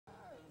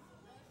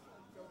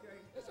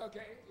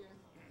okay. Yeah.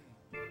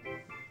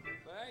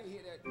 But I ain't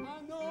hear that.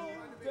 I know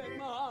that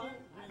my. I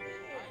did. I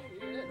ain't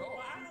hear that at all.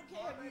 Well, I don't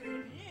care if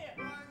you hear.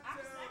 I'm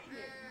saying it.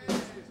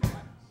 It's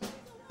right. It's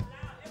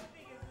loud.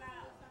 Everything is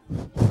loud.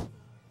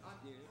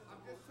 Yeah.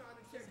 I'm just trying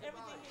to check Just the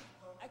everything volume. is.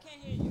 I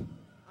can't hear you.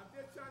 I'm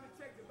just trying to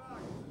check the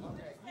volume.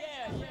 Okay.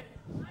 Yeah,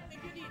 yeah. I think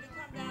you need to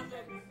come down a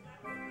little bit.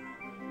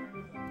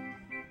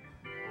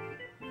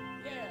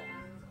 Yeah.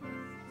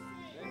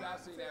 Maybe I'll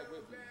sing that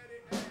with you.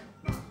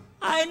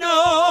 I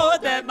know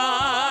that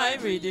my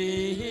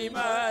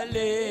Redeemer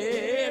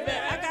liveth.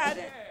 I got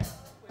it.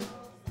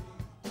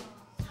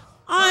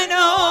 I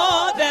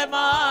know that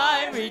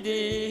my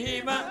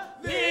Redeemer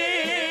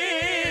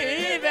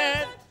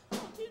liveth.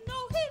 You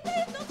know he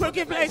made the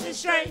crooked places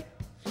straight,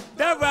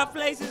 the rough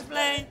places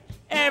plain.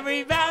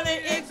 Every valley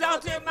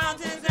exalted,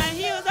 mountains and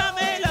hills are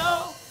made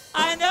low.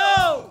 I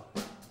know,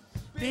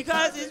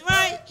 because it's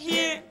right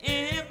here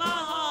in my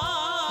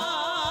heart.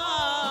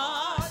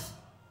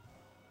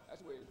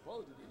 That's where it's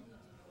supposed to be.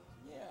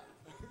 Yeah,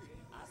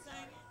 I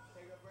sang it.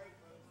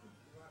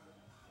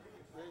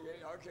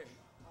 Yeah, okay.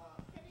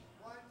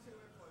 One, two,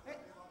 and four.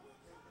 It's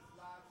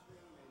live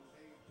stream and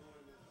they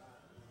doing this live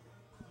stream.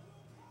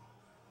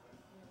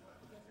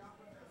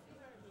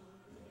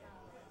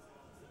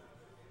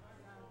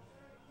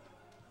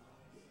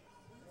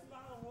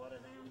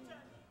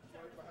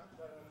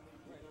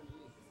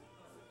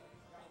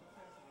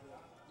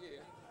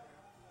 Yeah.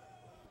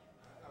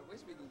 I wish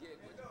we can get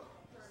what you call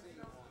sing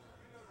on it.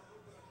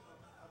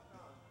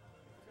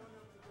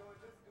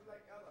 Just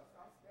like Ella,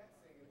 stop that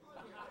singing. I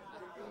ain't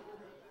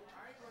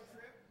gonna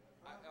trip.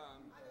 I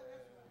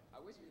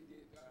wish we could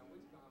get what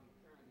you call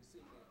Karen to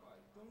sing that part.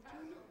 Don't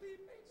you know the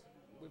bitch?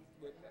 With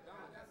that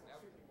That's a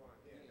tricky one.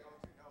 Yeah, don't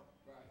you know?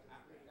 Right.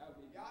 That would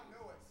be Y'all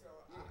know it, so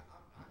Yeah.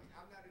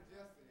 I'm not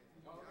adjusting it.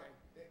 Okay.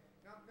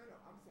 No,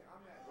 I'm saying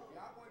I'm not. If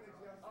y'all want to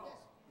adjust it,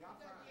 y'all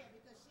fine. Yeah,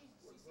 because she's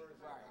right.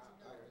 Right.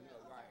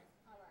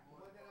 The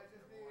one that I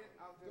just did,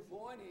 I'll Good just.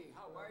 morning.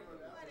 How are you?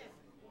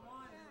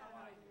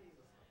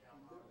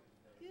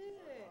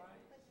 Good.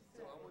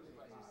 So I wonder if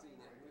I should sing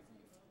that with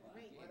you.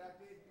 What I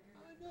did,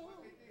 I know.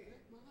 what they did.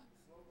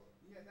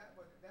 Yeah, that's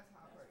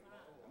how I pray.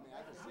 I mean,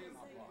 I can sing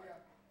my part. Yeah,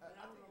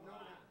 I think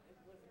nobody.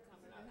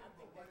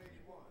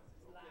 181.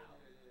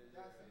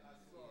 That's I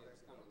saw that.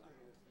 It's kind of like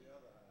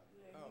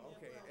Oh,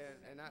 okay.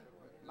 And I,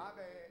 my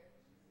bad.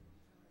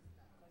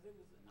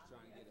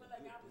 trying to get a I felt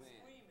like good I was plan.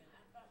 screaming.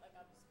 I felt like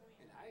I was screaming.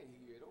 And I didn't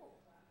hear it all.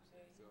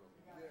 So, We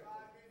got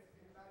 5 minutes.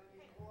 Anybody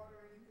need water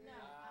or anything? No.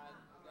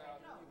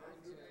 you bring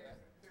to that. I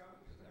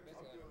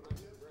bet you got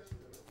to brush it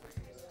real quick.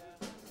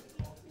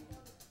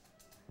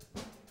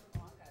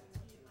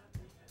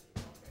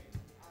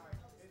 All right.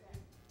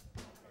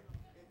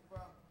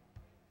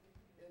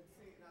 And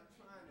see, and I'm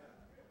trying to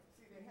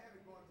see they have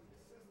it going through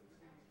the system,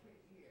 so you can't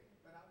hear.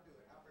 But I'll do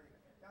it. I'll bring it.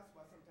 That's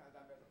why sometimes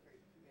I better play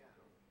the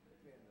piano.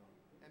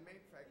 And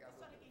maybe I got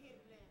So they can hear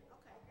it then.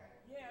 Okay.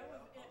 Yeah, it was.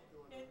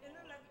 It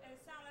looked like it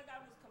sounded like I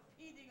was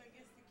competing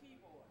against the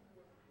keyboard.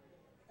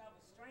 Like I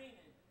was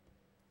straining.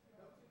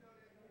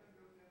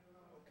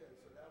 Okay,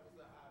 so that was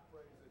the high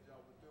praise that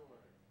y'all were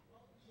doing.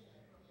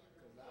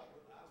 Because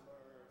I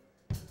learned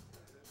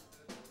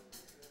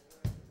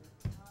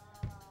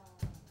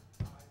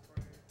high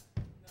praise.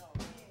 No,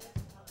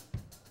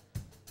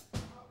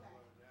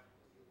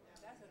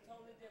 that's a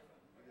totally different.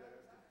 Yeah,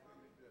 that's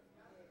completely different.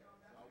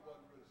 I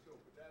wasn't really sure,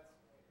 but that's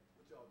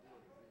what y'all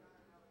doing.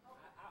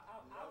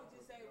 I would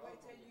just say wait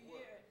till you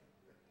hear it.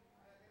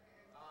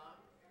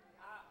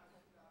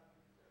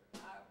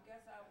 I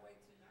guess I'll wait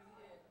till you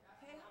hear it.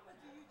 Hey, how much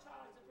do you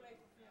charge to play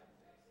for funerals?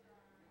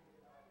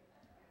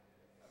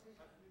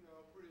 You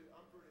know, I'm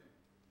pretty,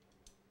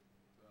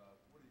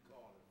 what do you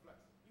call it,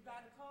 flexible. You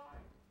got a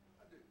card?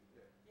 I do,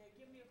 yeah. Yeah,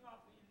 give me a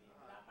card for you leave.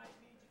 I might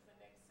need you for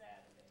next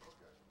Saturday.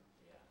 Okay,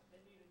 Yeah,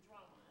 they need a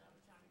drummer, and I'm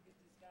trying to get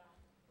this guy.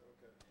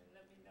 okay. And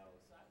let me know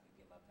so I can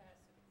get my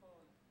pastor to call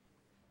you.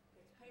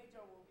 Because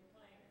Pedro will be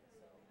playing,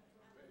 so.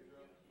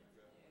 Pedro?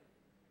 Yeah. Okay.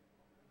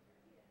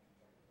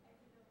 I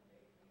need to look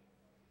at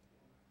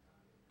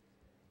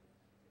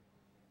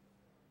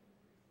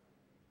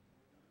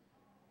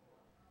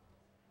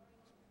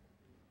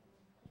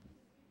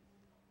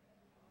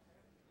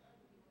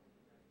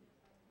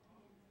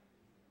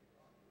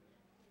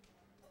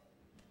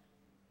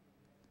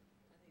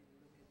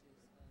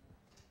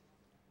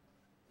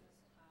this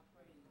high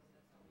praise.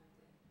 That's the only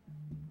thing.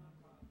 My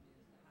problem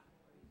is the high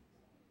praise.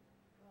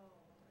 Oh,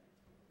 okay.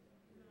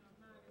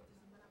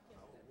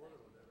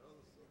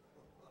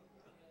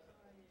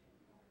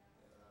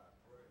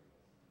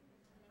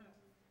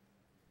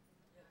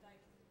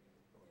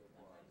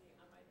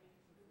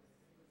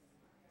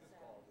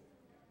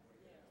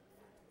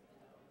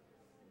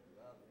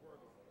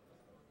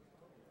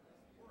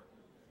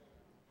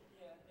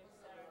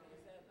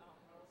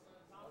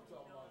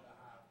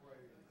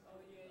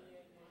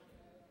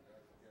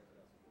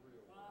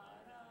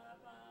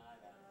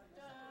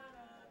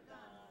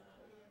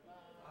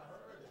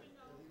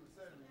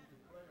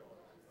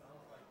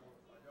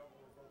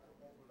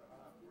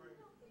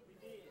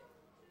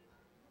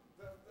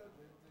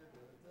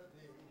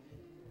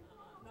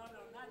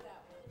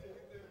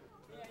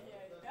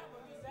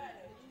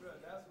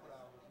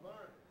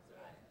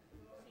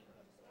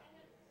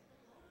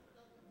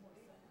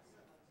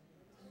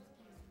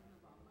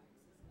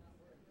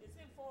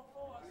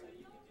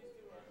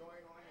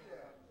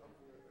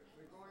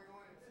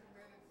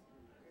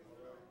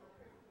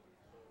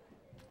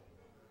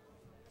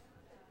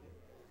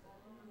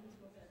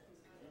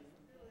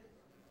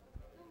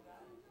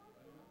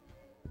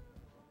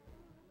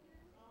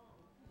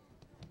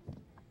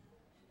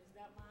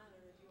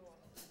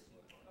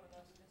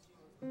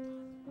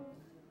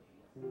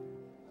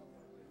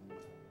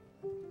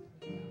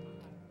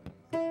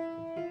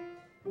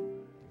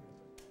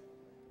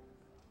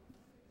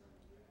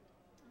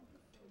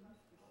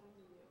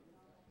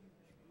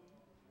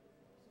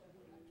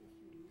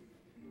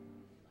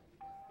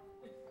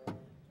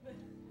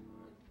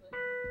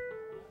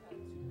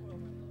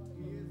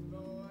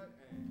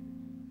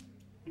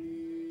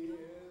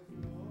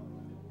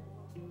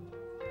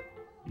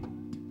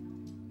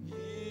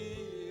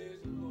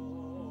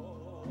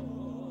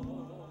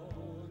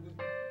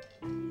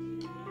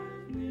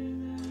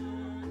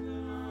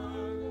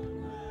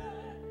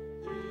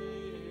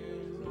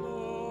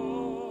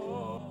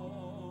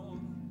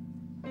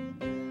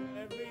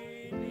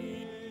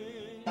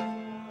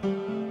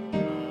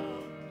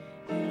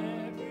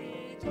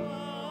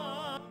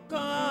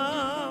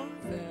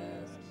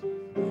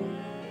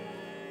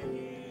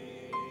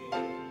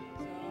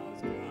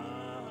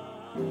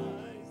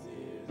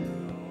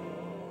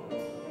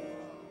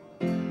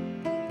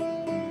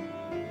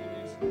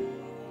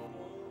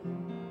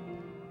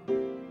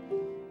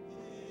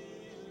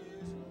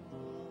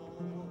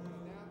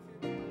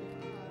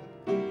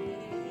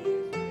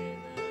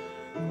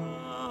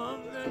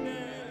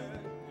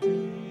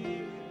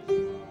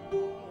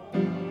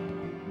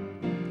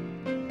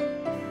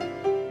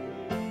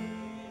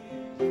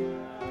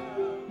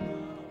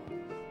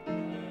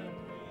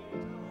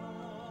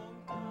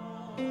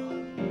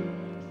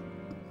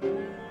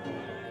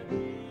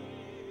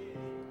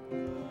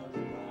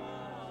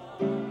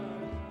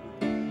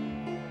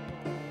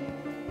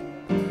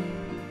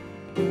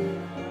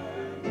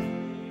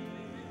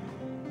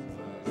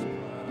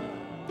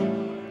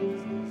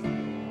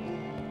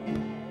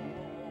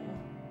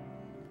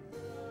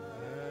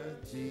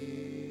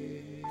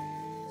 Jesus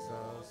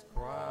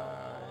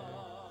Christ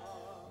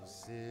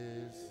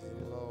is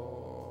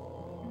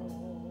Lord.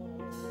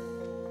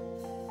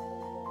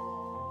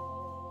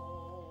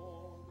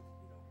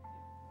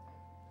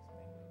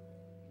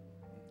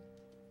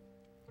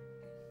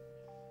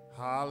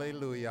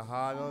 Hallelujah,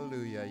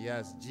 hallelujah.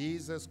 Yes,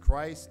 Jesus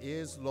Christ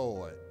is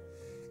Lord.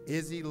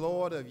 Is he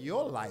Lord of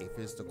your life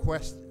is the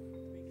question.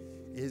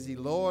 Is he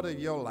Lord of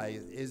your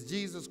life? Is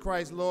Jesus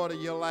Christ Lord of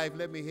your life?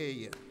 Let me hear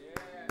you.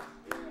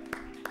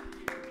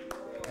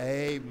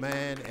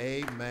 Amen,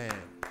 amen,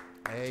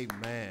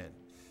 amen.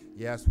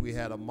 Yes, we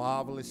had a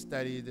marvelous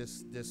study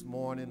this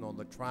morning on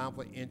the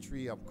triumphal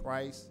entry of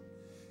Christ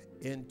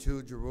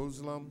into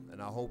Jerusalem,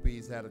 and I hope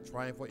he's had a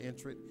triumphal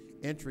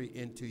entry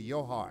into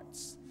your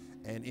hearts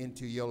and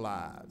into your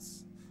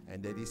lives,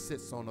 and that he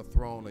sits on the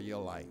throne of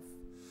your life.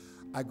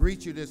 I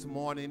greet you this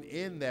morning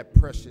in that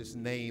precious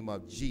name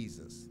of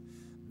Jesus,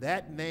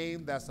 that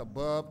name that's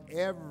above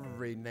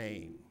every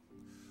name.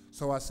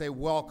 So I say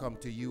welcome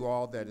to you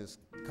all that has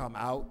come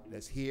out,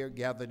 that's here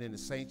gathered in the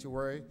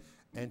sanctuary,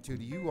 and to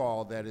you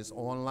all that is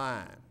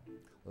online,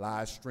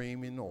 live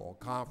streaming or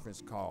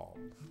conference call.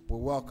 We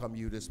welcome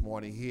you this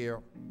morning here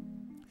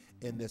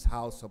in this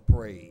house of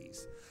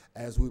praise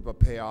as we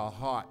prepare our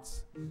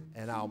hearts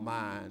and our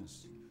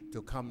minds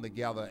to come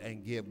together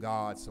and give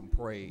God some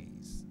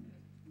praise.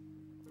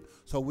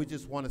 So we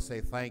just want to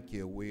say thank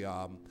you. We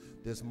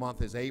this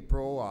month is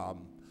April.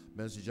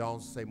 Minister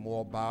Jones will say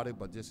more about it,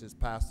 but this is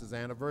Pastor's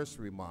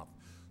anniversary month.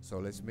 So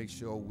let's make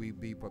sure we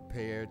be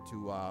prepared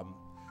to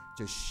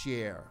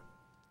share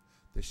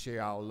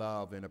our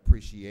love and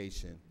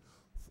appreciation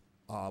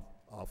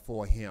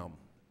for him.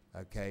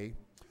 Okay,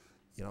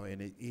 you know,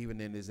 and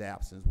even in his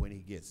absence when he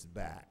gets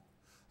back.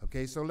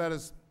 Okay, so let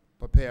us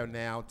prepare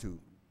now to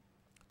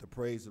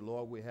praise the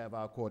Lord. We have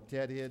our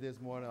quartet here this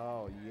morning.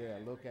 Oh yeah,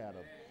 look at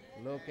them.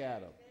 Look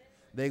at them.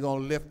 They're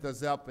going to lift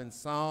us up in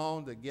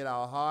song to get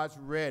our hearts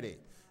ready.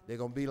 They're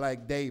going to be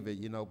like David,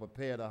 you know,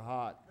 prepare the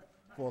heart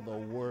for the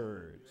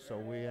word. So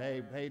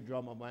hey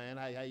drummer man,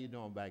 how you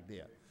doing back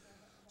there?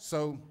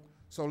 So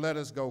let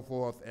us go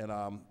forth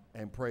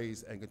and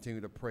praise and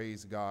continue to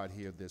praise God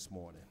here this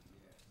morning.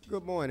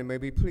 Good morning. May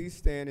we please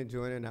stand and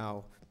join in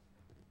our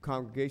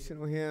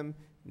congregational hymn,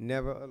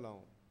 Never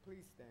Alone.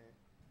 Please stand.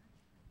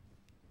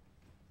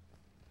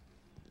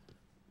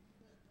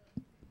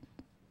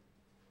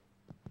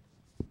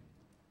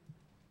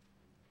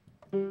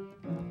 I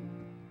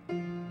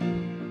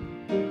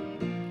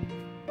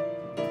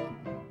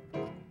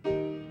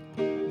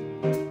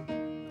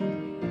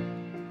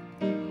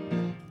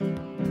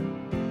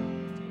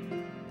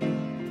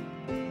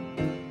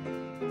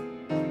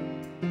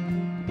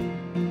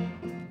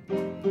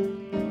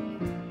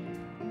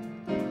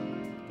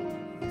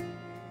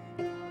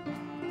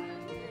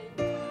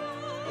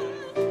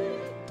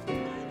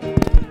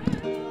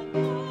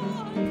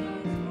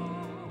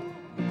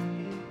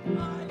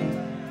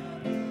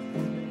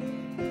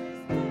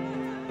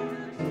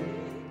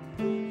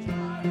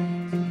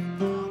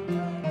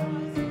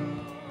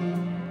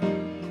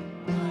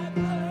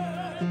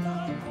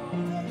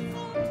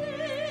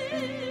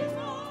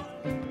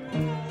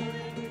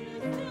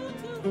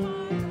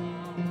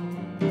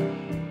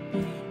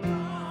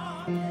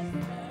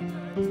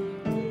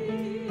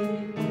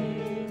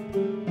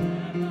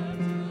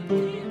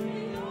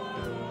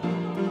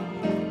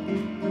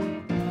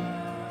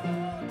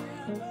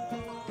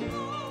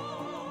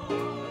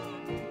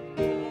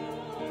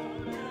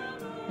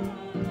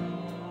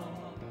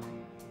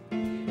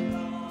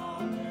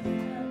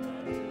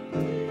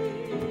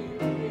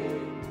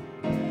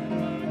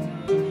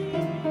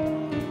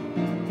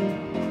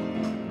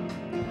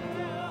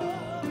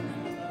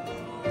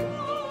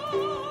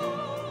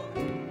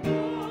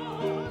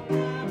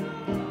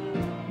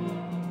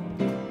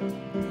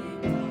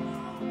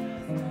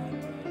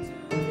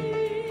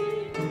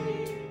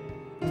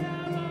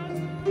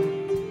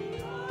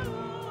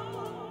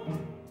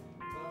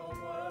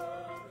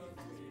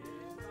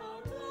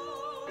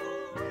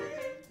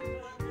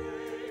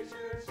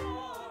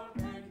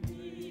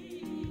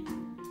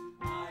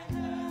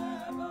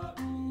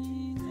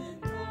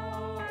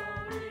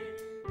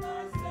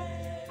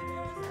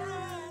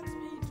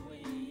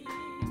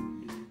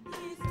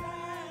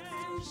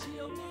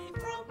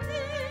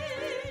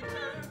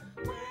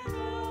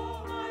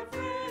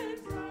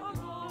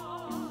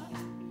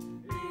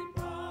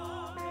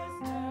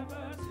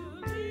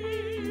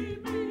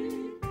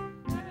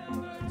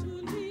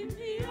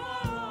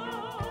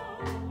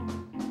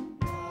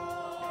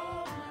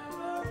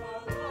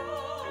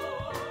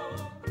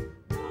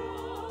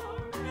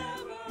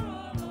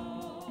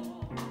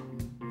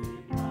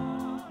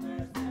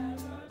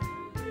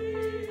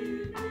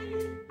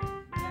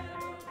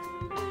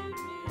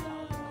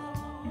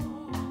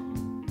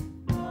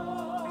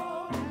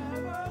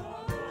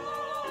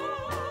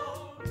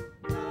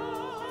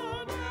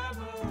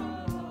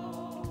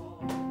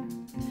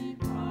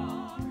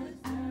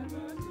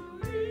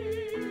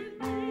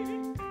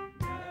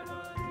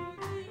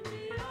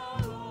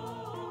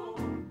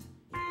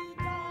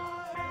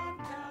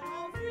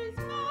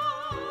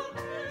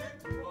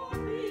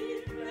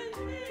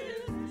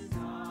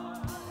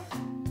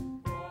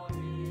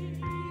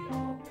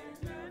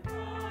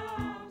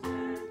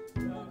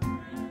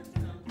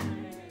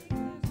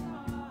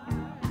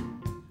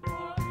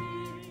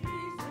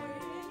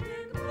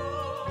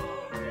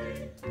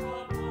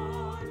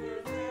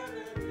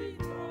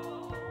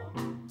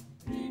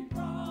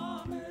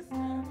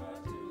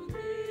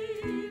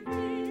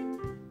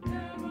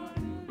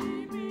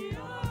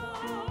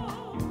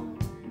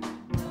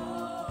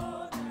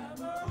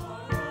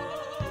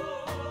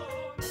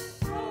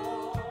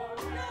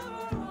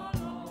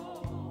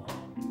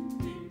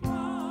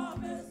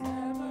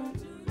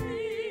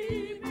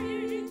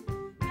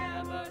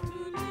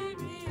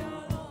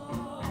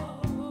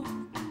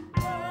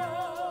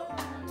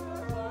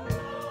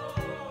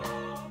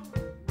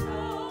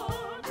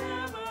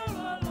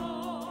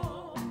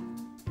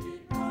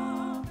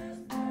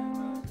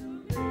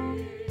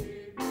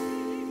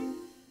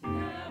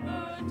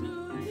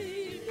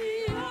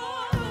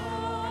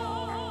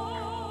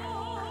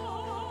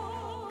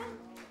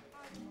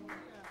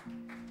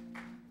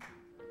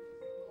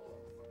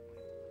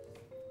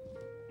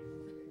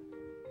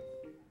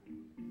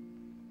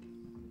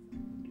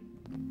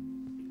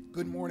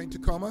Good morning,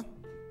 Tacoma.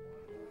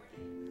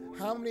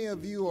 How many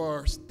of you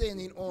are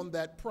standing on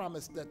that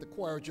promise that the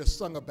choir just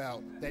sung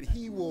about, that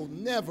he will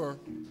never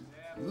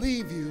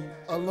leave you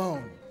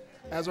alone?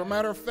 As a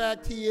matter of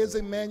fact, he is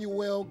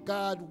Emmanuel,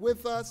 God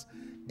with us,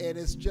 and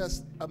it's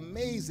just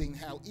amazing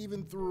how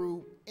even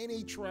through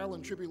any trial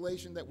and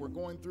tribulation that we're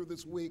going through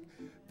this week,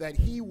 that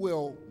he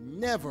will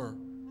never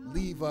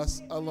leave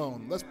us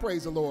alone. Let's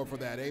praise the Lord for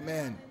that.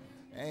 Amen.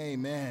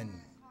 Amen.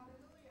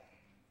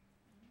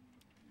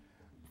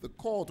 The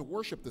call to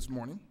worship this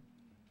morning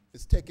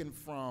is taken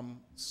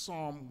from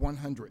Psalm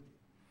 100.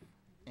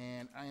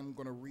 And I am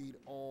going to read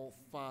all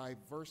 5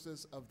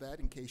 verses of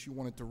that in case you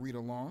wanted to read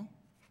along.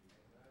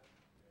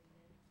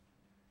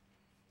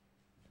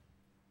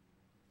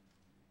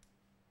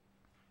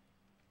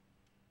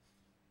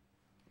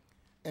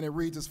 And it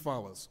reads as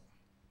follows.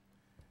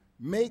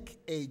 Make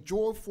a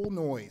joyful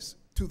noise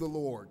to the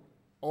Lord,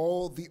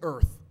 all the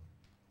earth.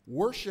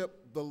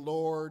 Worship the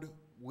Lord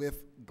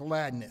with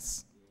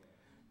gladness.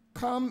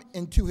 Come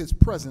into his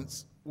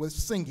presence with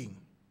singing.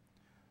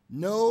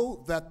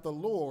 Know that the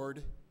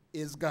Lord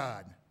is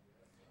God.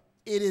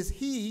 It is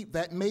he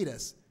that made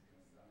us,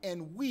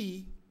 and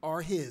we are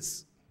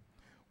his.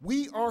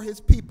 We are his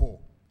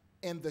people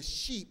and the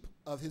sheep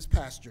of his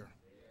pasture.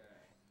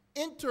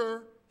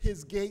 Enter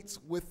his gates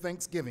with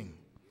thanksgiving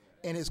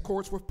and his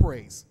courts with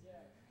praise.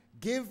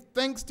 Give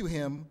thanks to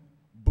him,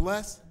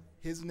 bless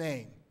his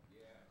name.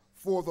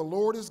 For the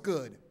Lord is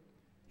good.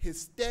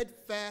 His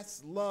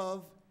steadfast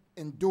love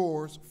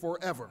endures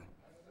forever,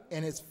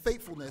 and his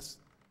faithfulness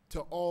to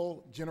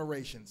all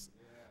generations.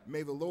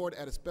 May the Lord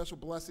add a special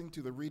blessing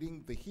to the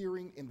reading, the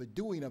hearing, and the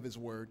doing of his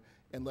word,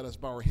 and let us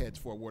bow our heads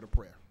for a word of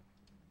prayer.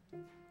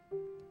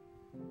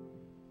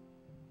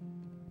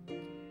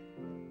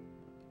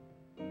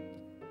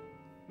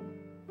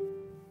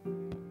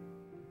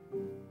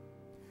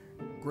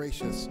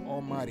 Gracious,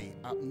 almighty,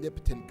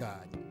 omnipotent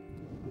God,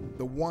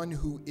 the one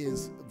who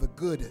is the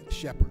good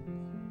shepherd,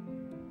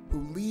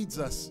 who leads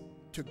us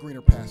to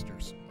greener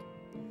pastures.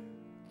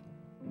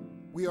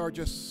 We are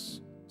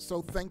just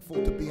so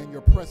thankful to be in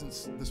your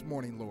presence this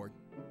morning, Lord,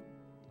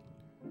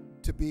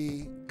 to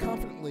be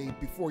confidently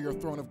before your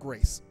throne of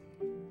grace,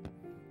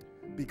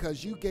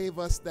 because you gave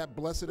us that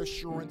blessed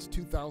assurance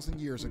 2,000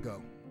 years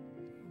ago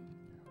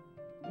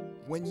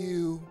when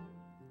you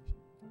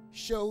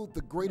showed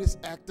the greatest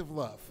act of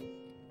love,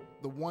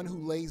 the one who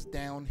lays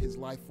down his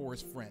life for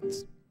his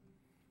friends,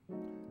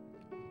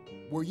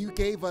 where you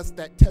gave us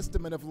that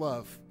testament of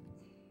love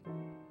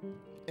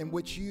in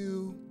which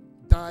you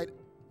died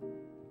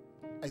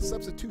a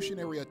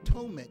substitutionary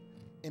atonement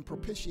and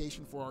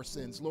propitiation for our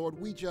sins. Lord,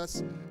 we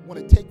just want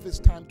to take this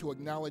time to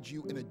acknowledge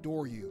you and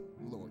adore you,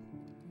 Lord.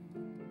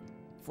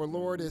 For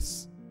Lord,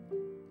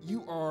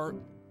 you are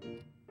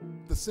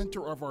the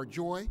center of our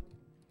joy,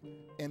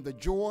 and the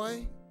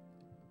joy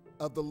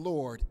of the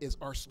Lord is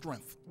our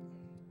strength.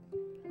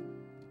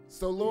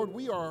 So Lord,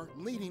 we are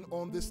leaning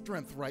on this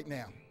strength right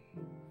now.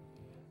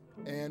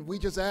 And we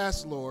just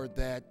ask, Lord,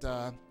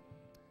 that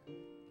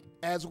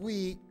as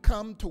we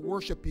come to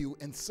worship you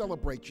and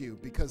celebrate you,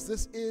 because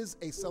this is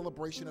a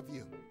celebration of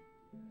you,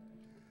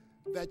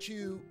 that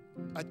you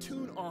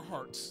attune our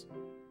hearts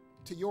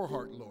to your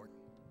heart, Lord,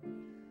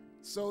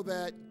 so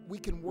that we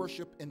can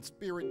worship in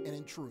spirit and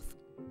in truth.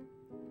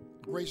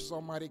 Gracious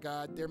Almighty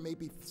God, there may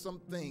be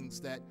some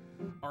things that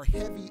are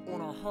heavy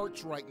on our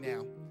hearts right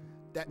now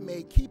that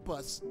may keep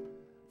us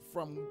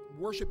from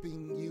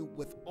worshiping you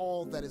with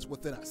all that is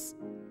within us.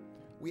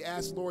 We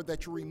ask, Lord,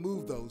 that you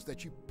remove those,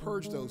 that you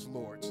purge those,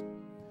 Lord.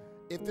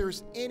 If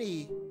there's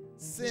any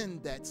sin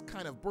that's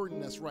kind of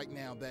burdening us right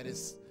now, that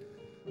is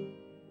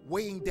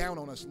weighing down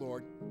on us,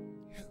 Lord,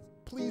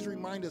 please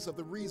remind us of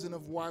the reason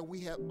of why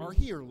we are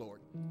here,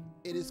 Lord.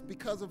 It is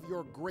because of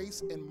your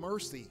grace and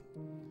mercy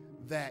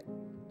that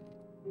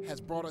has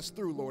brought us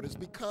through, Lord. It's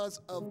because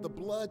of the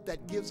blood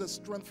that gives us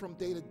strength from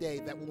day to day,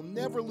 that will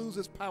never lose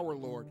its power,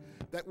 Lord,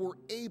 that we're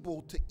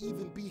able to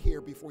even be here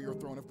before your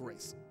throne of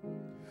grace.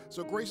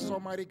 So, gracious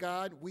Almighty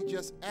God, we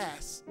just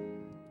ask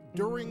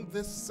during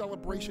this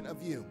celebration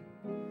of you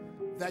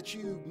that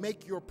you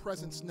make your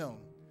presence known,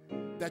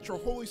 that your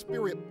Holy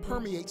Spirit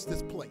permeates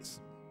this place,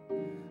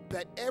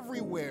 that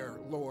everywhere,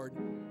 Lord,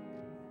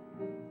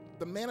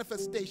 the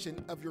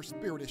manifestation of your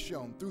Spirit is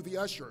shown through the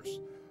ushers,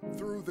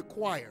 through the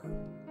choir,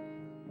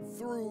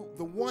 through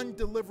the one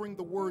delivering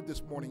the word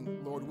this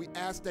morning, Lord. We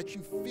ask that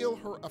you fill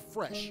her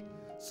afresh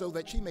so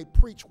that she may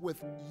preach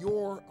with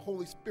your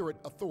Holy Spirit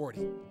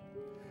authority.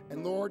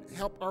 And Lord,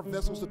 help our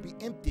vessels to be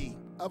empty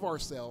of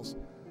ourselves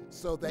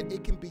so that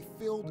it can be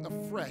filled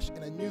afresh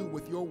and anew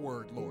with your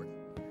word, Lord.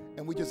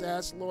 And we just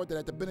ask, Lord, that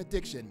at the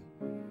benediction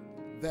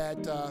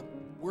that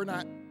we're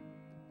not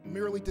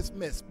merely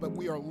dismissed, but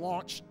we are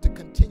launched to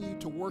continue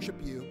to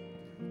worship you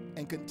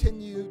and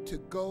continue to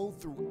go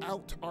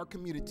throughout our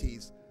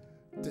communities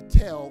to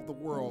tell the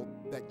world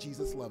that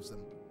Jesus loves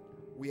them.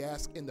 We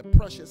ask in the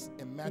precious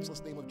and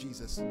matchless name of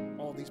Jesus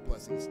all these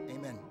blessings.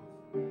 Amen.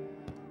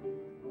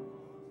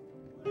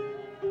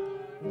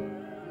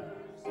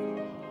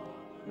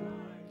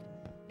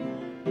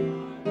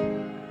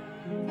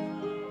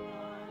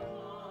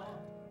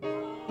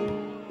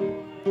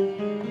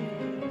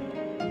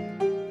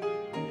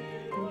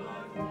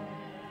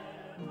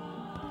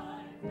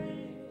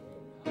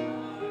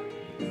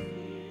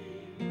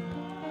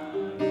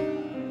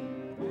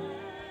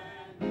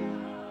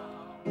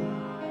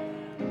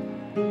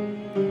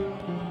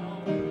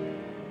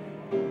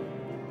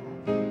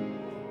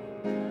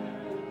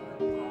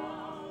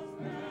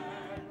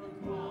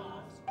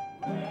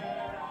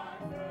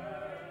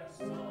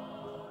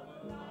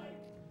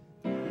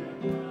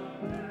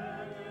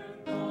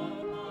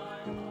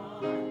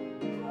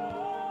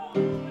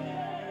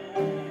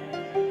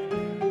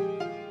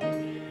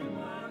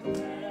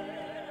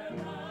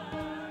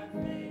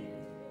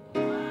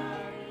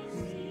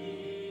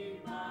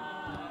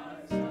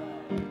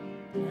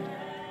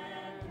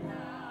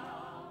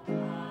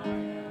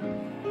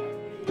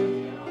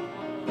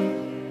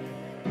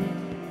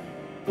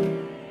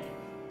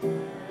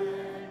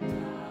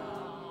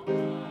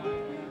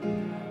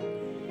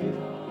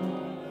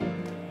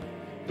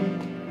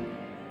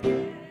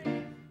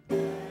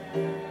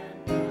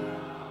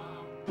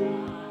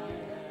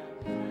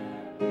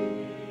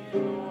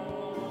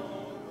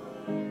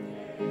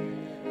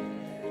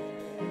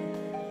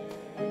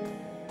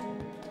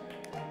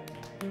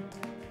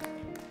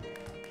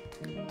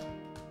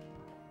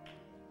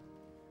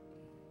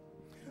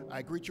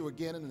 I greet you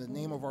again in the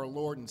name of our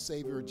Lord and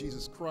Savior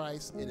Jesus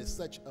Christ. It is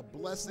such a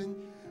blessing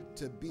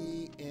to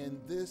be in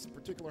this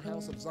particular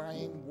house of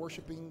Zion,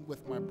 worshiping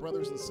with my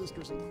brothers and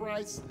sisters in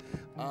Christ.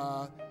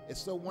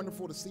 It's so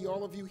wonderful to see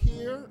all of you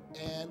here,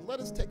 and let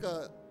us take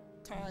a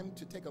time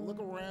to take a look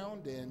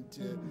around and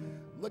to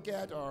look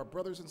at our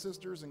brothers and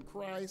sisters in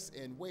Christ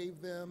and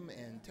wave them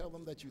and tell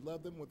them that you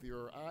love them with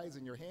your eyes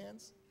and your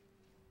hands.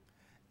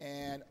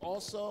 And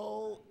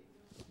also,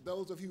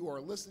 those of you who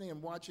are listening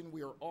and watching,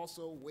 we are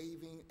also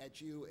waving at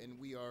you, and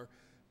we are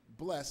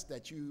blessed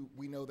that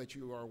we know that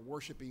you are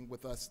worshiping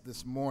with us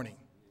this morning.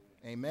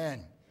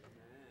 Amen.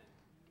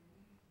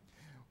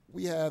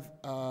 We have,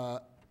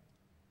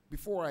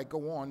 before I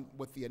go on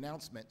with the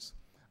announcements,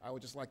 I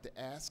would just like to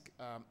ask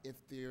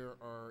if there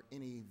are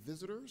any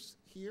visitors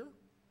here.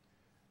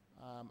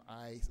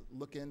 I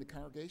look in the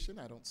congregation.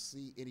 I don't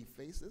see any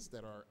faces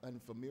that are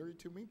unfamiliar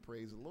to me.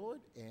 Praise the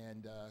Lord.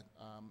 And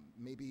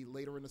maybe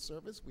later in the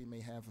service, we may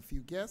have a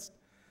few guests.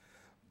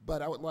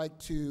 But I would like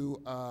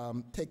to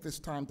take this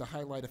time to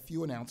highlight a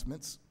few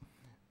announcements.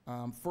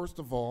 First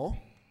of all,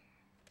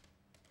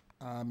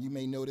 you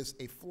may notice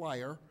a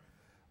flyer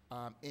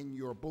in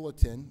your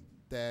bulletin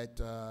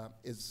that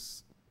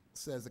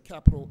says the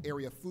Capital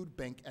Area Food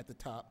Bank at the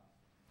top.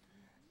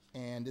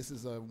 And this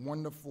is a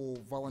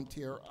wonderful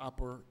volunteer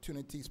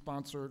opportunity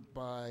sponsored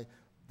by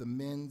the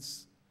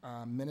Men's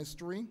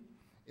Ministry.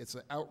 It's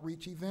an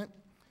outreach event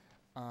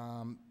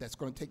that's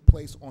going to take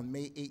place on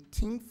May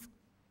 18th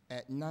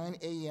at 9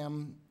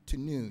 a.m. to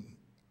noon.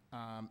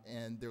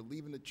 And they're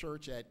leaving the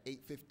church at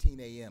 8:15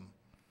 a.m.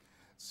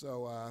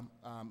 So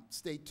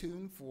stay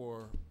tuned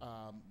for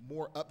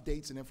more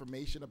updates and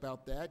information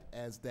about that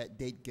as that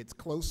date gets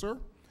closer.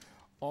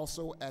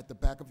 Also, at the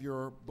back of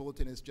your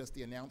bulletin is just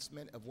the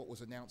announcement of what was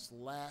announced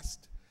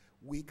last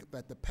week,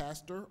 that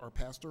our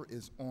pastor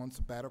is on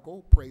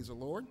sabbatical, praise the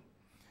Lord,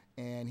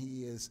 and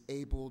he is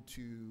able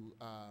to,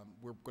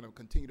 we're going to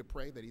continue to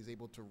pray that he's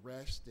able to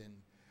rest and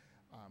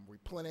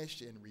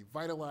replenish and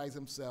revitalize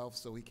himself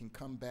so he can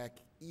come back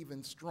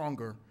even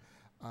stronger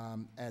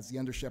as the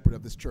under shepherd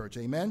of this church.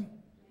 Amen?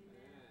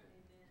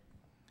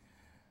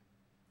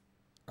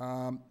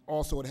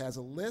 Also, it has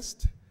a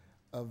list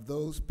of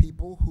those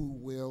people who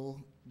will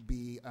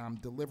be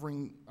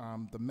delivering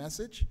the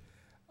message.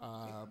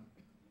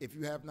 If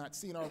you have not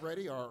seen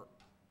already,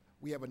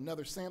 we have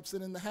another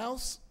Samson in the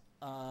house.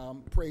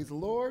 Praise the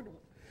Lord.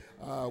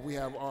 We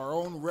have our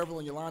own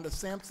Reverend Yolanda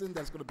Sampson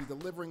that's going to be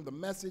delivering the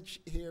message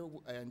here,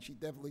 and she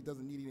definitely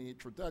doesn't need any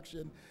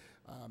introduction.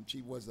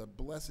 She was a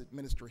blessed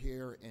minister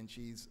here, and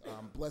she's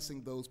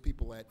blessing those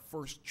people at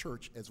First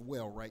Church as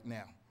well right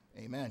now.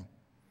 Amen.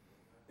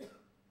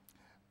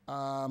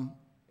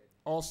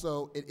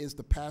 Also, it is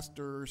the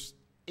pastor's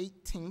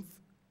 18th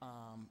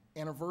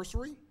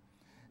anniversary,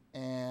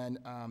 and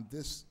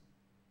this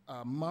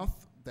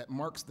month that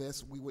marks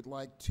this, we would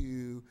like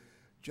to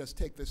just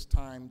take this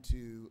time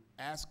to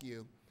ask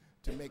you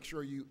to make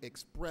sure you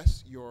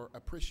express your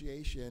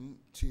appreciation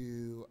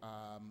to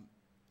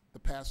the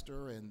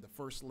pastor and the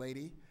First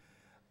Lady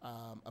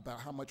about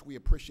how much we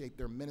appreciate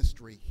their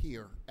ministry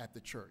here at the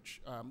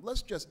church.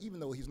 Let's just, even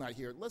though he's not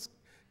here, let's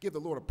give the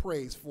Lord a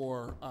praise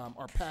for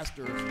our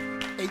pastor's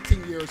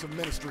 18 years of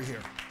ministry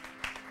here.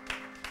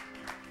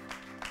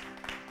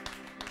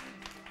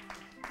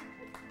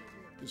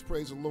 Just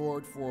praise the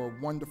Lord for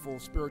wonderful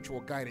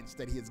spiritual guidance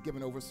that he has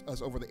given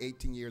us over the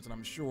 18 years, and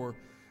I'm sure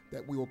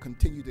that we will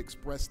continue to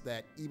express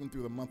that even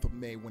through the month of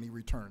May when he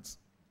returns.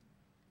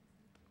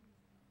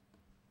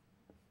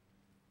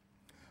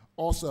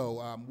 Also,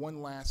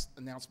 one last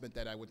announcement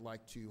that I would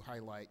like to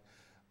highlight.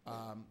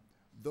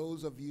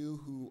 Those of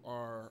you who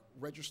are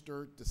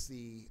registered to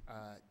see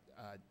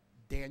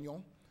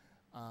Daniel,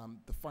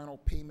 the final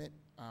payment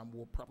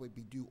will probably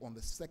be due on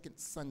the second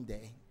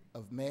Sunday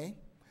of May.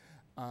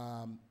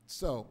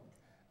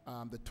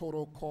 The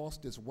total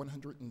cost is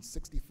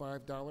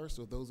 $165.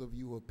 So those of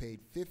you who have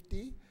paid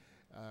 $50,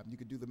 you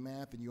could do the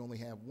math, and you only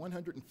have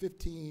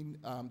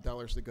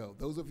 $115 to go.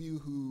 Those of you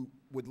who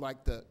would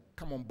like to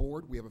come on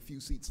board, we have a few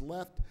seats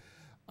left,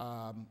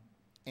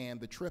 and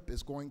the trip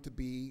is going to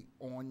be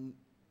on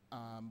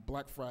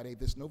Black Friday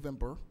this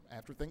November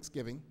after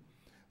Thanksgiving.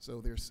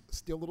 So there's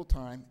still a little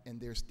time, and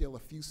there's still a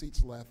few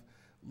seats left.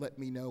 Let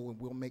me know, and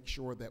we'll make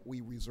sure that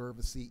we reserve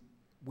a seat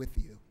with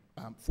you,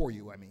 for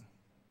you, I mean.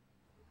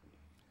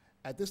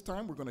 At this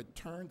time, we're going to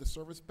turn the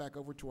service back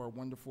over to our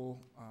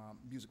wonderful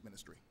music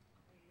ministry.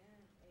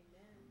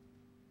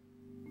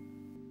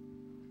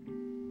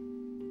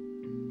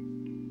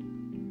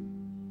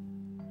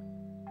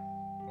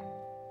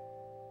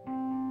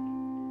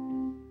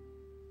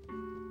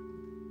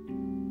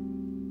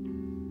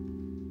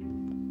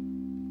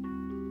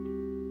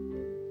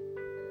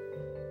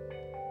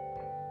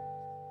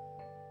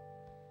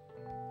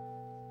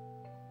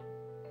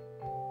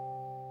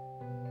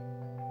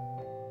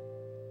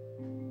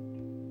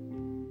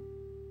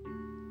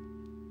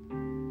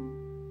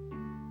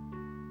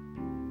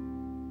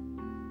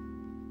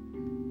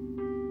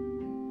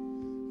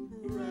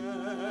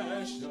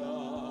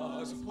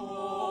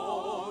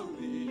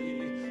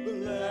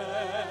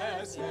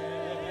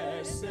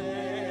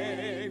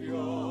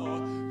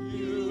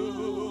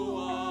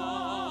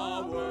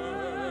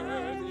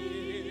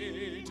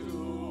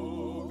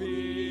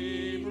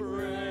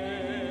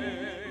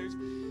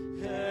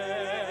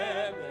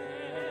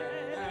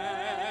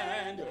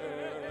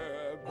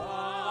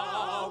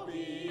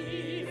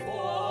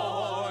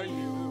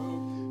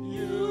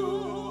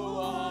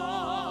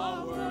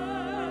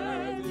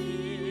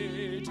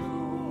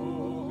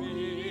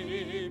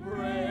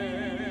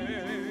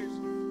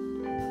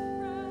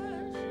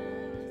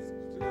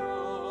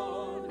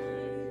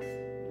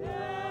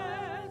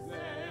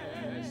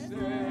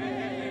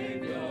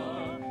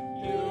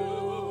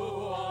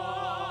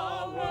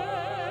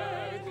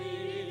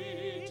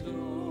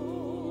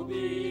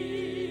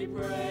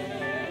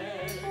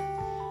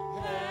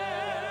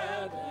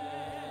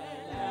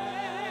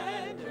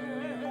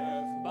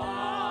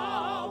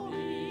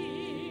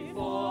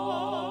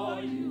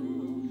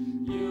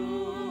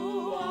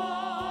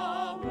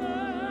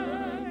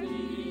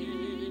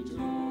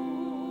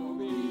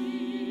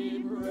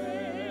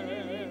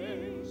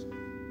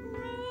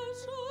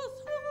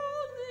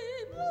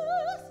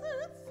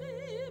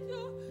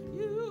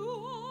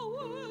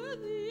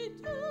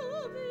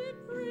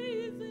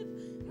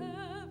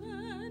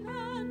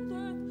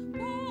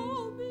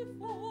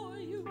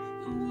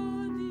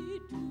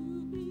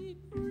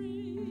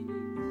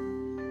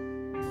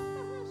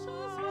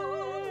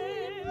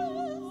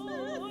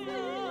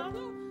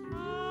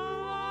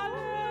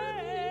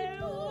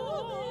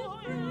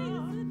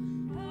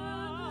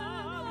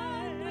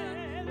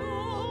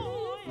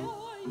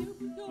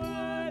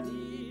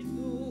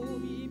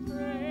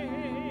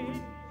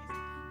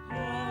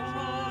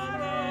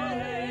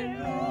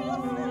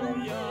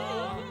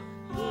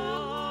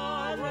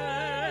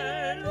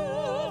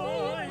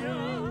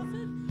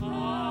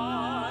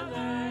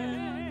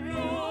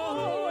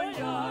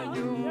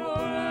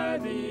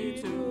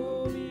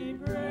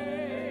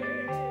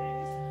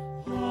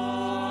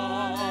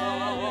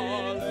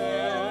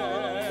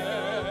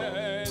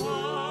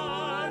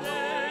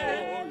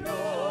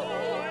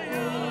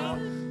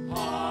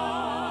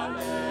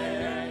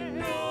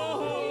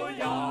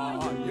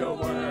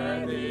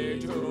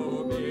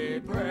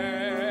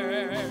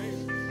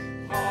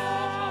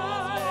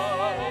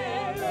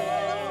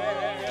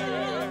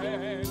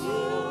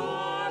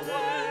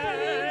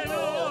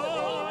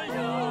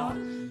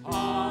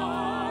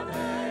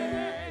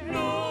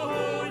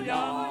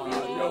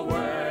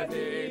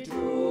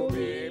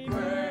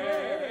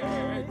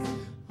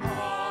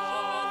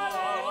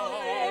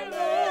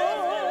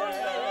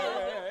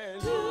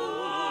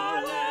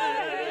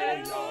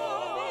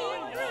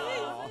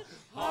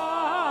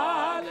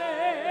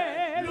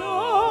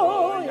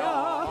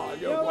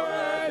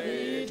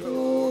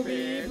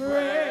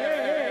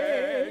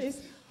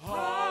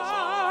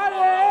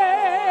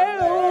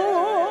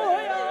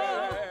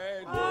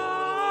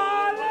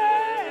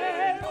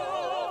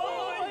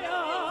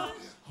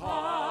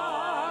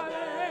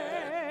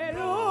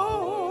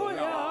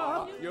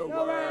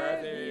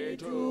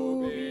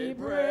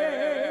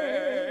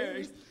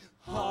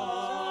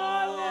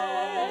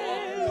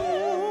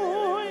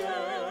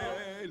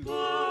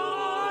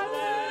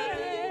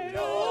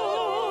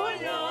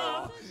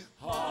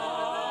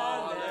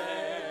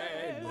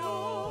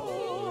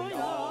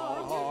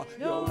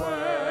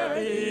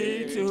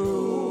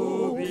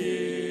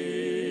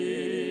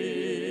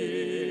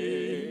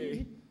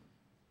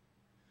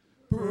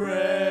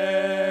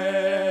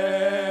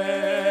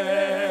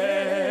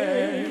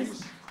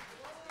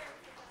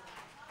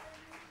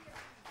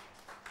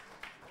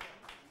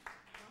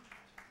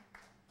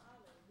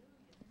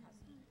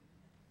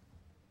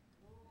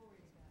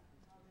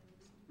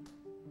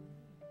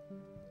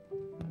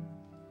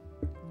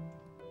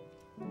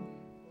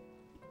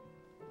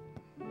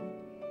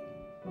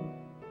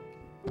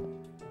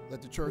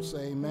 Let the church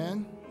say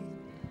amen.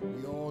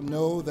 We all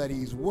know that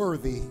he's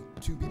worthy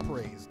to be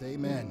praised.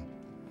 Amen.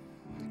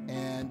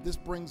 And this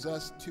brings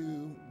us to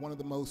one of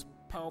the most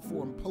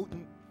powerful and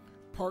potent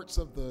parts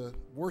of the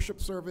worship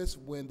service,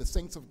 when the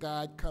saints of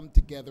God come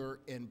together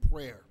in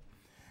prayer.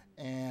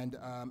 And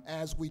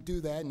as we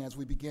do that, and as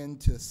we begin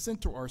to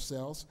center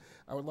ourselves,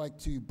 I would like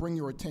to bring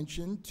your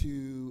attention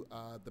to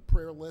the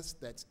prayer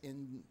list that's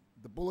in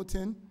the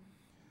bulletin,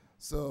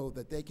 so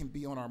that they can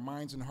be on our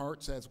minds and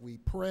hearts as we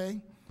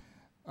pray.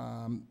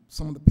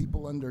 Some of the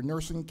people under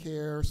nursing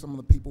care, some of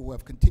the people who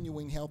have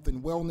continuing health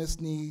and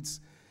wellness needs,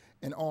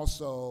 and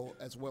also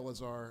as well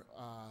as our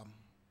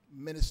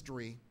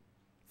ministry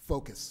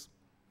focus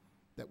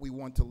that we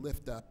want to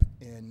lift up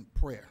in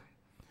prayer.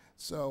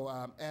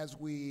 So as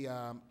we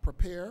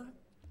prepare,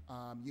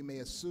 you may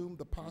assume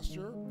the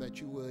posture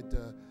that you would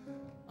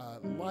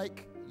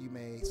like. You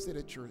may sit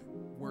at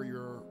where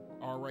you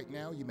are right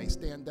now. You may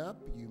stand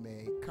up. You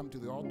may come to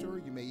the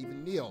altar. You may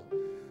even kneel.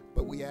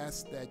 But we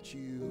ask that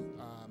you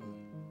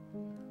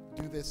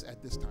do this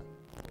at this time.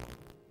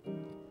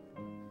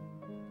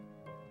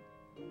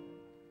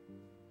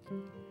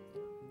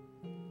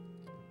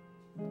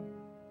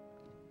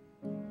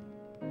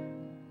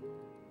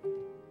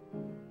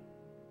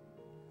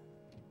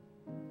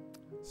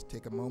 Let's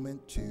take a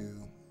moment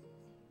to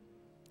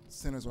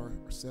center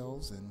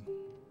ourselves and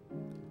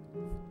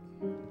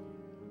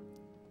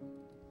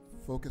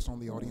focus on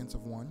the audience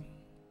of one.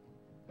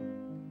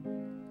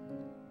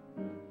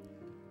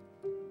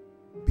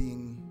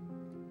 Being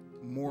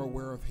more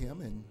aware of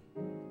him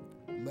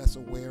and less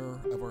aware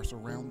of our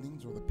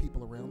surroundings or the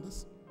people around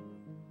us.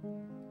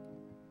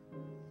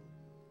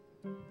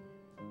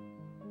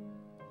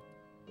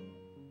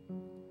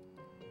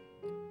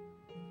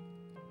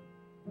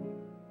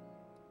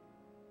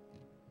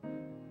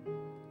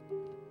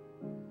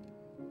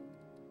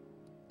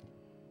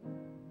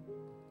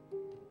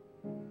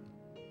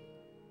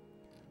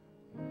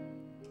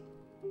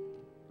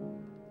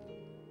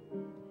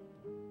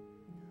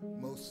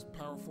 Most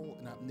powerful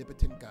and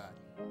omnipotent God,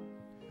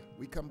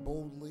 we come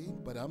boldly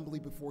but humbly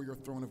before your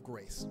throne of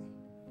grace.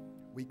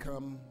 We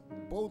come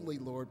boldly,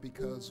 Lord,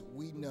 because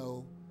we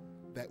know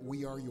that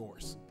we are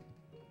yours.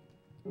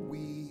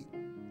 We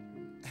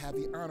have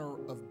the honor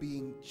of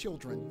being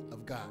children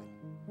of God.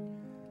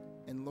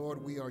 And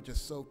Lord, we are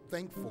just so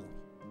thankful,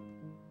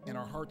 and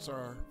our hearts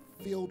are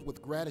filled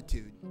with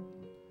gratitude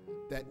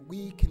that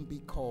we can be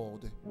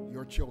called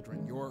your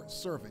children, your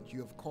servant. You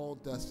have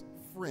called us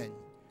friend.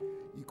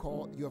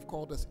 You have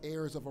called us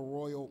heirs of a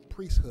royal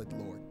priesthood,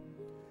 Lord.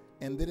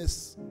 And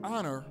this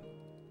honor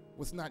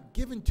was not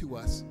given to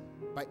us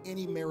by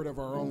any merit of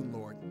our own,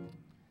 Lord.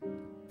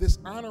 This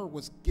honor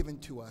was given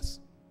to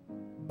us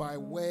by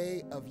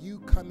way of you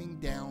coming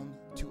down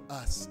to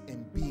us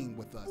and being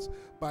with us,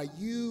 by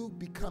you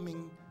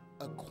becoming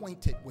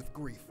acquainted with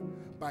grief,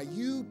 by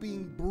you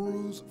being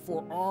bruised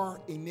for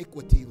our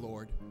iniquity,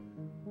 Lord.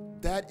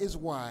 That is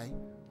why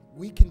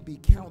we can be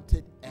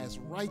counted as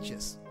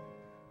righteous,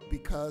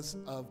 because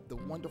of the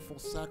wonderful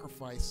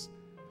sacrifice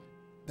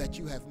that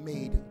you have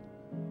made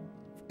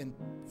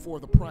for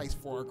the price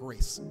for our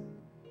grace.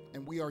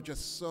 And we are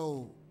just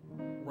so,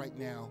 right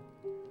now,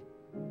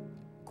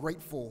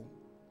 grateful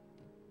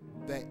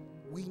that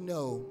we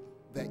know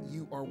that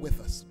you are with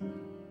us.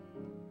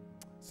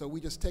 So we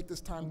just take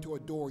this time to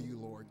adore you,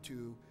 Lord,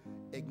 to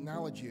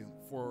acknowledge you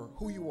for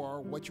who you are,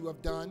 what you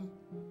have done,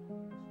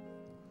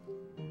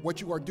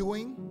 what you are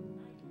doing,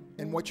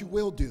 and what you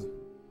will do.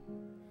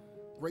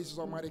 Gracious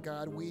Almighty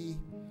God,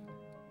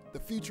 the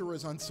future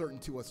is uncertain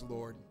to us,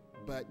 Lord,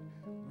 but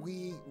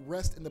we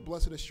rest in the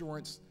blessed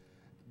assurance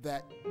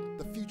that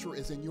the future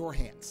is in your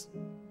hands.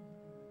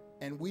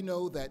 And we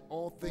know that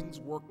all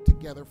things work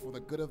together for the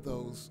good of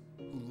those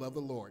who love the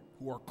Lord,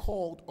 who are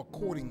called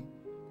according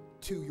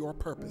to your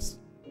purpose.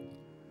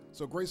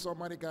 So, gracious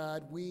Almighty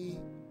God, we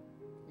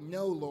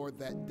know, Lord,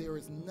 that there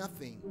is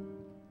nothing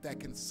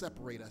that can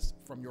separate us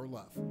from your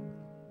love.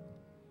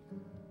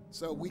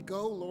 So we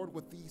go, Lord,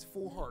 with these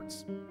full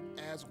hearts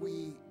as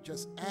we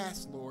just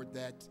ask, Lord,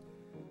 that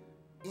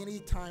any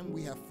time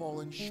we have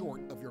fallen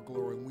short of your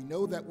glory, and we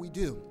know that we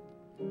do,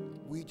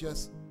 we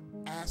just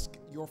ask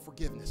your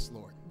forgiveness,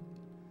 Lord.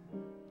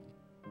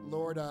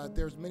 Lord,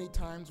 there's many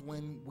times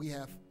when we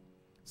have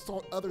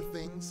sought other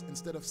things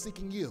instead of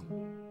seeking you.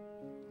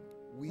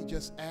 We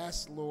just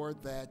ask,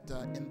 Lord, that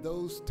in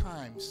those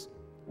times,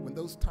 when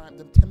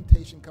the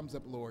temptation comes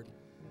up, Lord,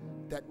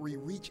 that we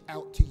reach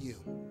out to you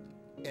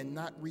and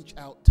not reach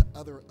out to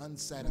other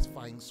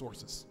unsatisfying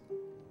sources.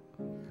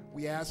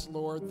 We ask,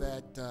 Lord,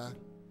 that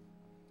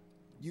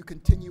you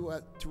continue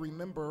to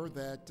remember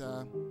that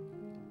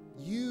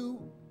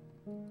you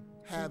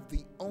have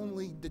the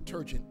only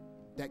detergent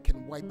that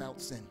can wipe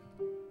out sin.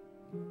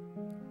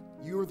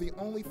 You are the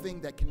only thing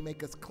that can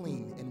make us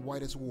clean and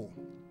white as wool.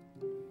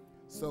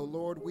 So,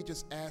 Lord, we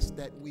just ask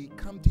that we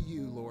come to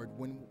you, Lord,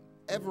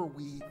 whenever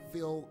we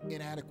feel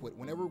inadequate,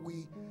 whenever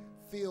we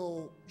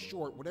feel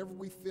short, whenever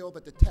we feel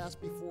that the tasks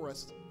before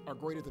us are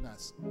greater than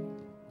us.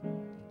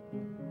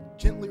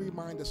 Gently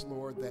remind us,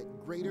 Lord,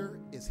 that greater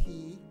is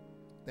he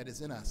that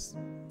is in us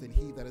than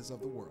he that is of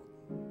the world.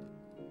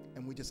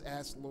 And we just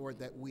ask, Lord,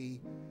 that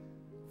we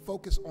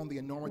focus on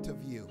the normative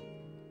view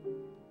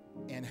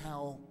and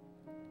how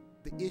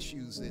the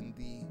issues and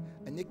the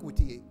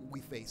iniquity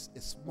we face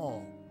is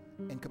small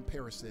in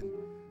comparison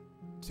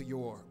to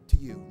you,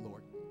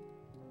 Lord.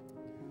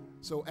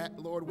 So,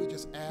 Lord, we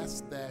just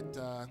ask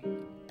that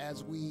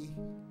as we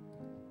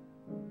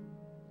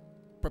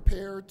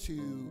prepare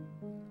to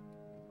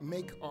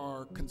make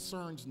our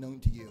concerns known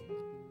to you,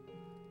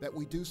 that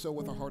we do so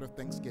with a heart of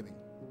thanksgiving.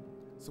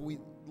 So we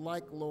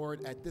like,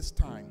 Lord, at this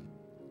time,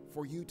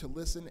 for you to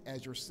listen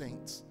as your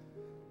saints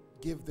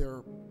give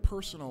their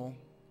personal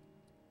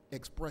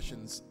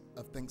expressions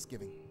of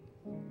thanksgiving.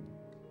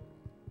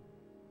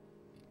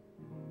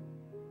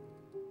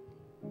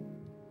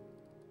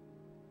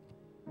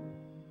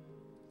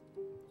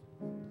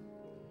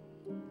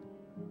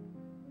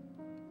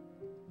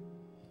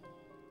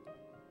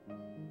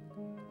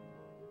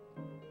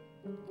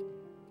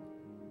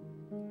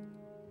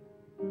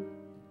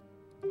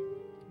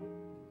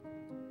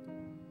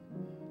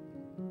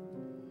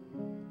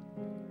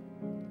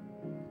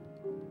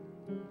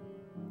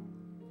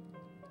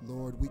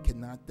 Lord, we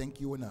cannot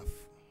thank you enough.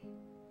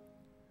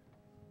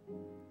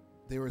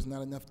 There is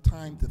not enough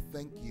time to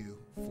thank you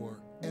for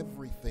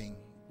everything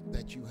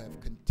that you have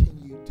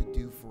continued to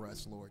do for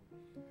us, Lord.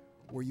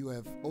 Where you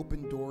have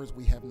opened doors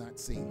we have not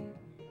seen.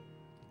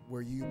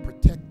 Where you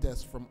protect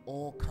us from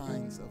all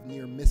kinds of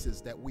near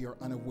misses that we are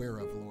unaware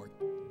of, Lord.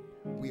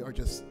 We are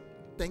just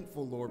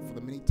thankful, Lord, for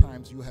the many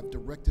times you have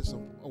directed us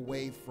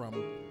away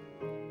from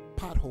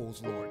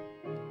potholes, Lord.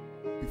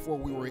 Before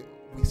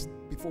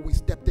we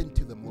stepped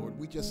into them, Lord.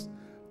 We just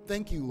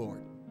thank you,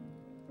 Lord.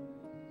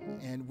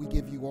 And we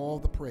give you all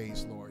the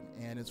praise, Lord.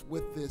 And it's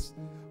with this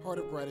heart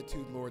of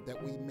gratitude, Lord,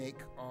 that we make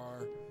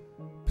our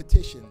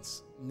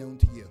petitions known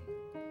to you.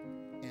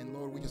 And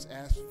Lord, we just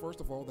ask, first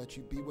of all, that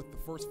you be with the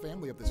first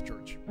family of this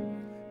church,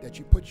 that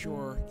you put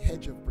your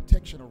hedge of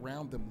protection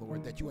around them,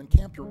 Lord, that you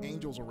encamp your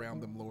angels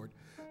around them, Lord,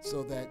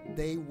 so that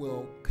they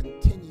will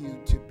continue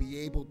to be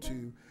able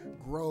to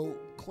grow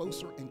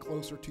closer and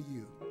closer to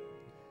you.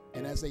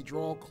 And as they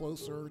draw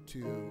closer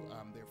to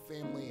their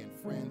family and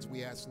friends,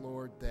 we ask,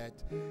 Lord,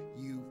 that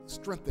you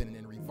strengthen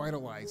and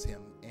revitalize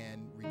him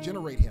and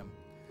regenerate him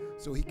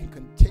so he can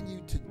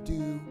continue to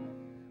do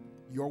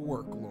your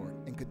work, Lord,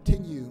 and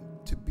continue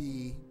to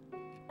be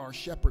our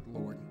shepherd,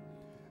 Lord,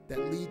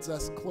 that leads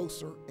us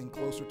closer and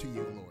closer to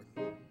you,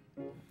 Lord.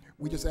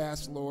 We just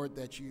ask, Lord,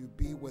 that you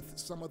be with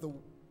some of the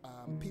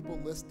people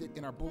listed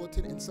in our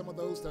bulletin and some of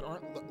those that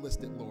aren't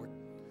listed, Lord.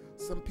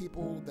 Some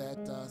people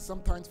that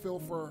sometimes feel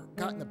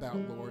forgotten about,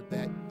 Lord,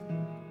 that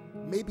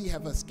maybe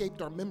have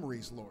escaped our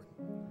memories, Lord.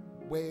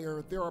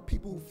 Where there are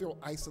people who feel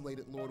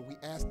isolated, Lord, we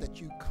ask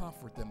that you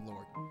comfort them,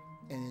 Lord,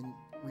 and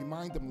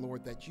remind them,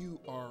 Lord, that you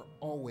are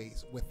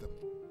always with them.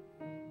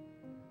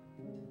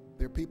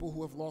 There are people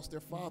who have lost their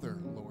father,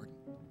 Lord.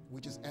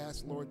 We just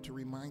ask, Lord, to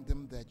remind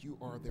them that you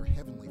are their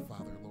heavenly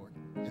Father, Lord,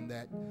 and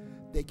that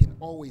they can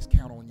always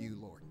count on you,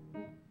 Lord.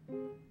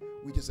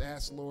 We just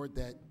ask, Lord,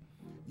 that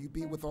you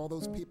be with all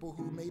those people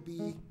who may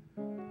be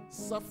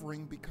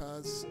suffering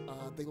because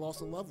they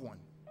lost a loved one.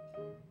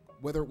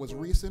 Whether it was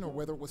recent or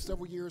whether it was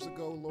several years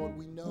ago, Lord,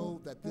 we know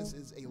that this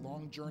is a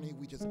long journey.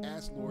 We just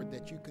ask, Lord,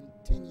 that you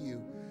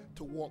continue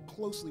to walk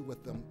closely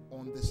with them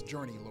on this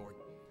journey, Lord.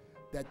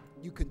 That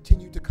you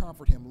continue to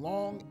comfort him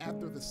long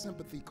after the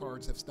sympathy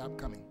cards have stopped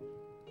coming.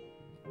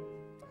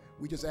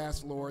 We just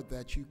ask, Lord,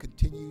 that you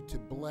continue to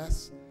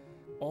bless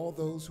all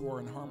those who are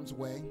in harm's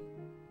way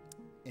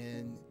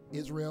in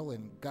Israel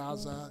and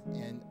Gaza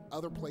and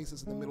other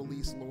places in the Middle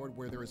East, Lord,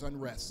 where there is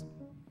unrest.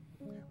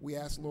 We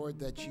ask, Lord,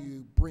 that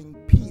you bring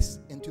peace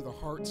into the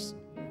hearts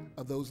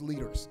of those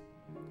leaders.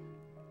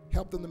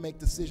 Help them to make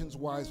decisions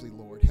wisely,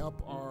 Lord.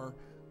 Help our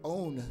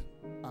own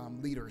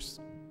leaders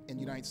in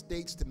the United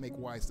States to make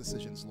wise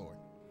decisions, Lord.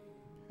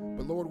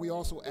 But, Lord, we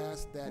also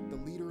ask that the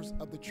leaders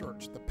of the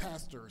church, the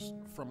pastors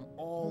from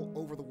all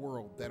over the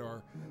world that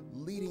are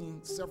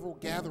leading several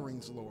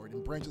gatherings, Lord,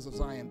 in Branches of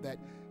Zion, that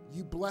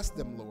you bless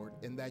them, Lord,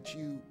 and that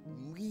you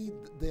lead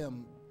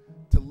them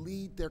to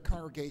lead their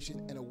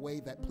congregation in a way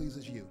that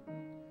pleases you.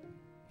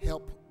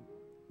 Help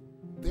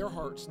their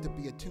hearts to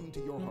be attuned to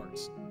your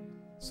hearts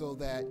so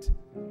that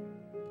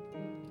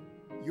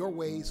your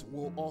ways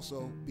will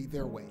also be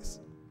their ways.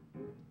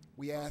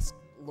 We ask,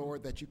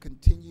 Lord, that you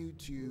continue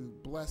to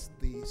bless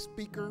the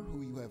speaker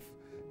who you have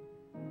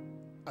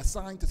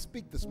assigned to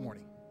speak this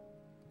morning.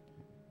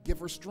 Give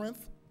her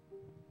strength.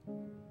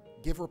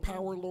 Give her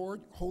power,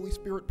 Lord, Holy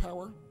Spirit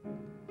power,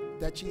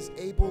 that she's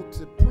able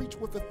to preach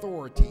with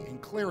authority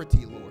and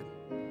clarity, Lord.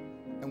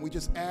 And we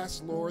just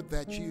ask, Lord,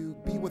 that you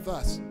be with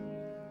us,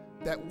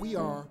 that we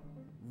are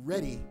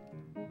ready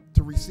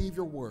to receive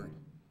your word.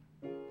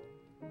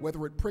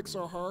 Whether it pricks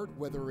our heart,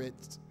 whether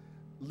it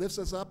lifts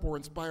us up or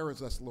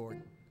inspires us,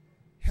 Lord,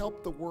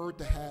 help the word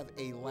to have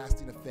a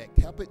lasting effect.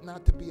 Help it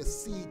not to be a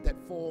seed that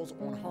falls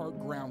on hard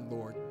ground,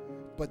 Lord,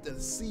 but the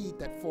seed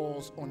that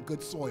falls on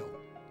good soil,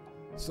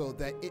 so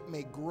that it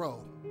may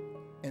grow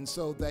and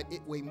so that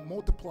it may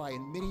multiply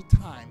in many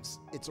times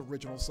its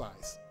original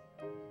size.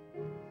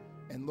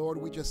 And Lord,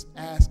 we just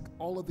ask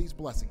all of these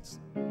blessings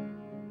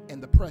in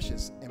the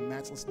precious and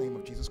matchless name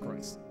of Jesus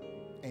Christ.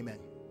 Amen.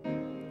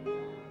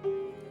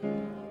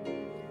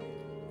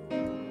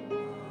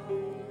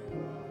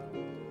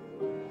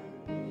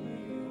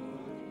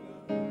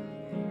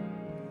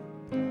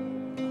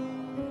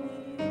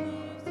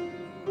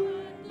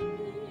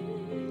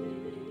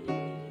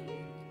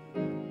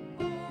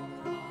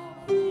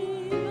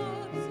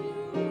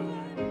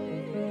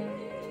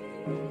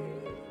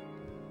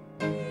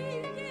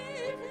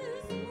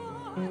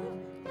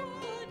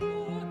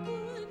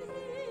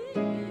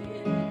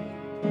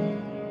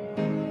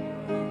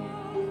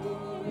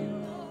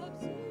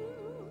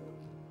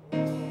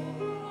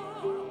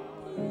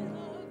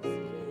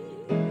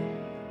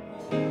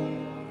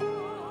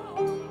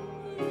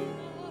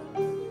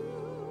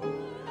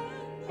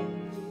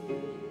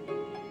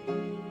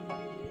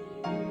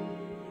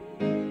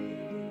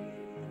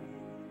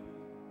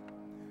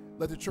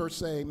 Let the church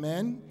say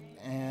amen.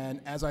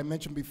 And as I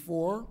mentioned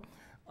before,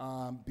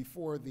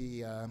 before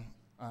the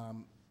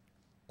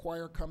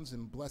choir comes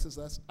and blesses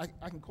us,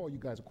 I can call you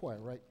guys a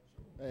choir, right?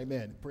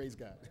 Amen. Praise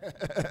God.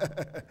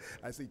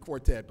 I see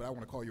quartet, but I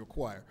want to call you a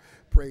choir.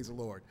 Praise the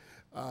Lord.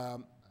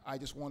 I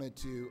just wanted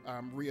to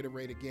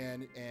reiterate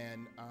again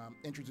and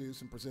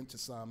introduce and present to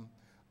some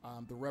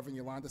the Reverend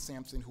Yolanda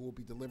Sampson, who will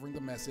be delivering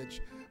the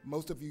message.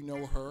 Most of you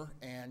know her,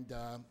 and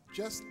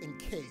just in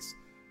case,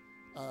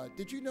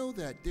 did you know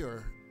that there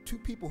are two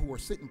people who are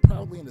sitting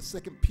proudly in the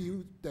second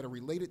pew that are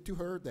related to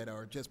her, that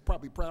are just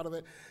probably proud of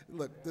it?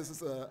 Look, this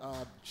is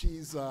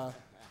she's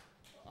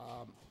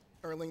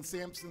Erling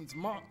Sampson's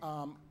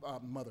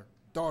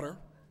daughter,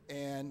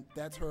 and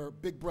that's her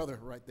big brother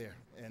right there.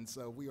 And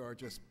so we are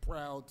just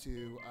proud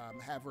to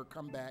have her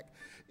come back.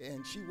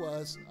 And she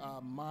was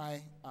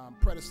my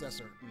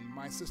predecessor,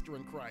 my sister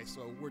in Christ.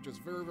 So we're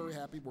just very, very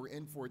happy. We're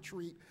in for a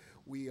treat.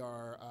 We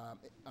are.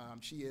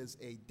 She is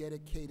a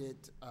dedicated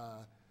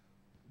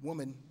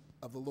woman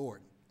of the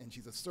Lord, and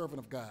she's a servant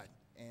of God.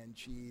 And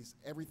she's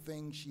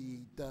everything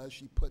she does,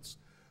 she puts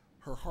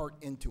her heart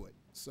into it.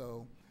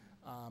 So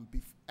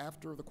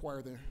after the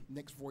choir, the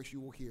next voice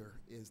you will hear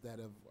is that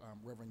of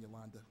Reverend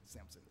Yolanda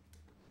Sampson.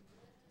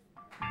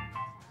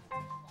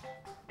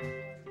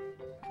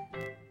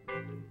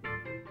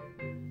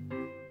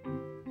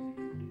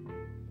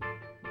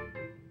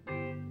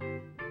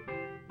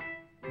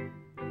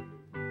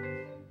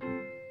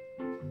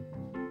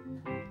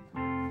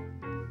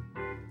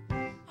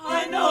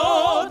 I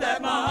know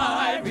that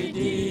my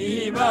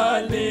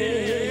Redeemer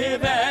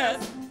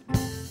liveth.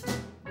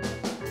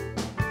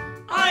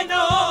 I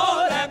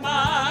know that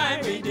my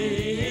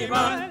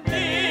Redeemer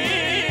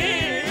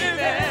liveth.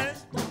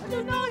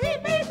 You know he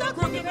made the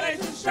crooked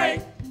places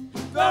straight,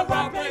 the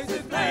rough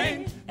places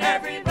plain,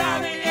 every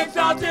valley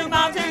exalted,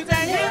 mountains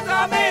and hills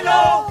are made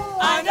low.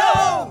 I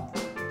know,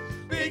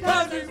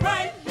 because it's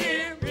right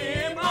here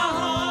in my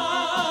heart.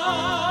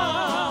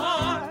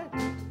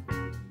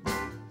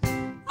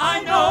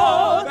 I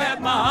know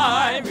that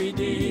my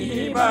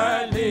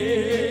Redeemer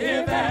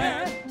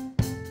liveth.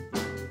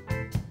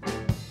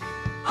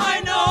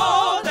 I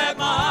know that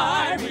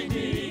my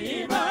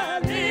Redeemer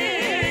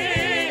liveth.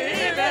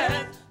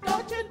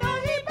 Don't you know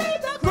he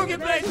made the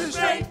crooked places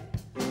straight,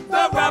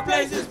 the rough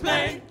places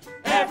plain,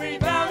 every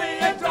valley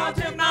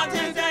exalted,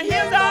 mountains and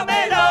hills are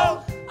made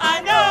low.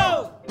 I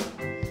know,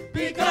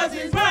 because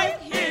he's right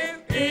here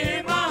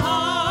in my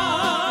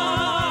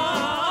heart.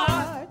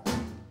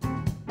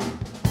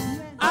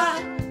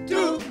 I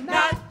do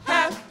not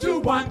have to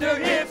wonder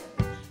if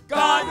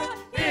God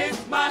is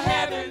my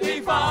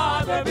heavenly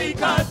Father,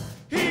 because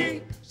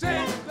he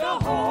sent the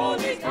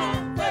Holy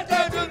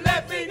Comforter to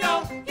let me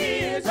know he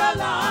is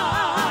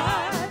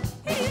alive.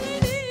 He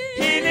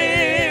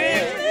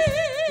lives.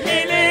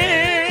 He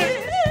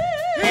lives.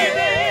 He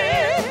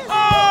lives.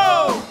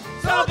 Oh,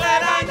 so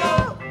glad I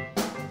know,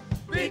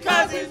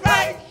 because he's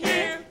right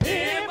here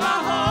in my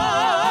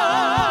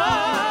heart.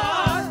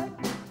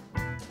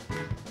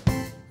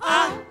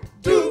 I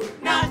do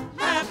not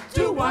have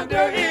to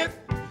wonder if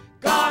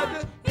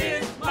God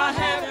is my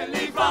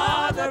heavenly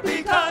Father,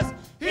 because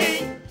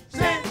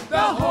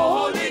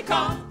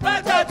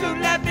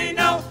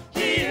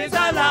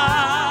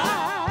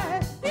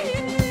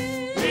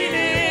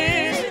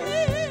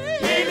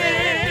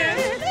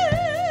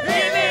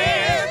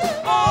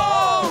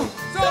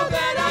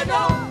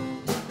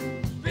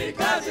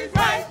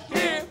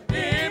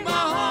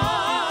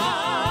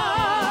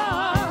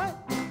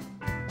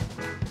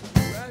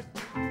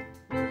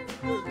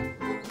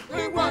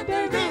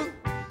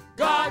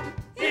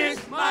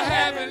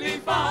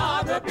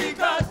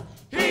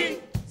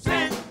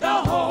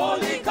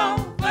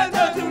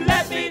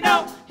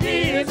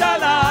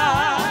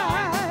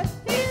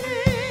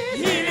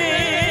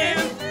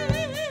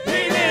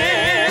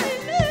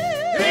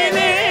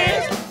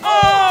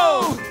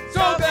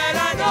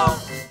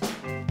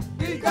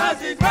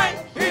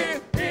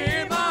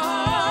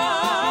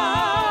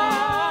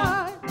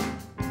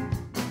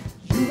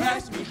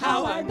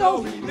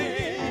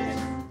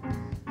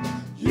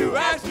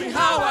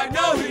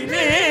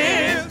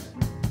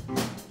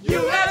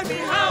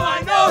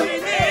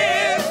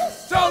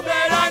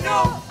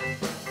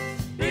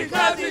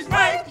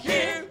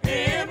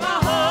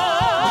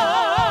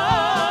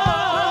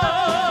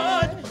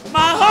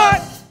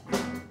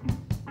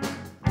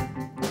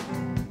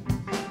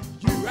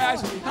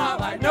ask me how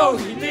I know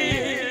he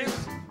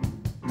lives.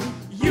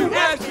 You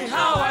ask me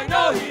how I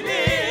know he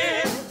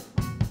lives.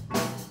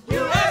 You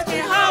ask me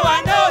how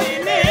I know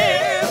he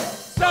lives.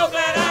 So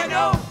glad I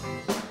know,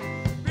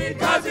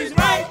 because he's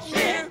right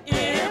here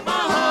in my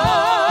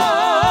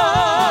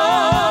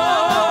heart.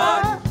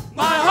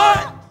 My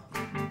heart.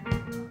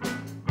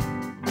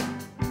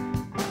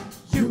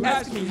 You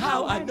ask me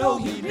how I know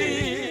he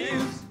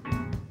lives.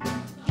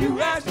 You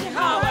ask me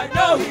how I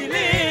know he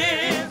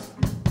lives.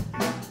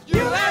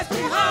 You ask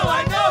me how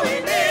I know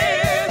he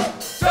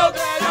lives. So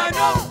glad I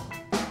know,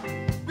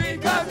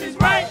 because he's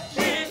right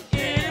here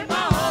in my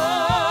heart.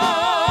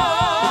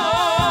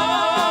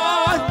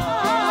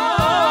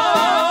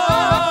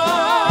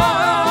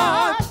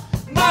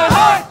 My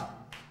heart.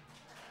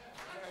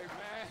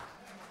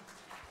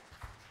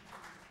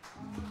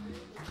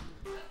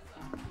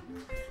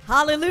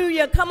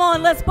 Hallelujah. Come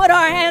on, let's put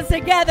our hands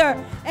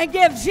together and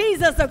give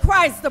Jesus the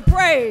Christ the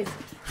praise.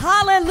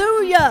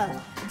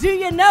 Hallelujah. Do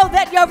you know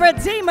that your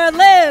Redeemer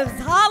lives?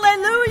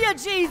 Hallelujah,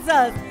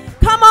 Jesus.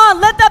 Come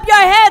on, lift up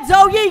your heads,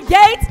 O ye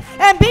gates,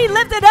 and be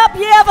lifted up,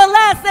 ye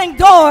everlasting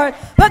doors,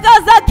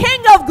 because the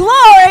King of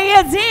glory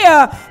is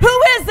here. Who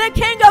is the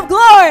King of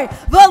glory?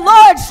 The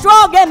Lord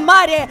strong and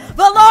mighty,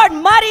 the Lord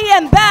mighty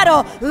in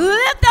battle.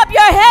 Lift up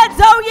your heads,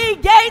 O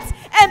ye gates,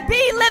 and be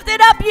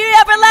lifted up, ye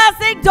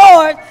everlasting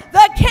doors.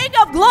 The King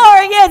of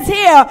glory is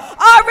here.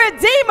 Our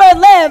Redeemer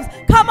lives.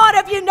 Come on,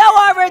 if you know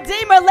our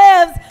Redeemer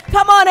lives,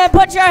 come on and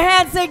put your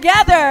hands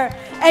together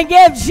and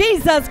give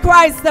Jesus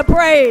Christ the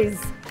praise.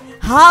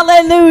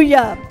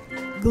 Hallelujah.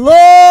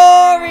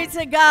 Glory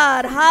to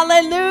God.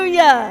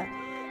 Hallelujah.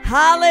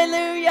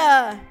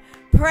 Hallelujah.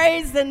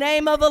 Praise the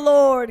name of the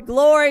Lord.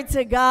 Glory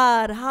to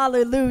God.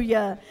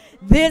 Hallelujah.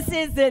 This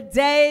is the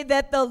day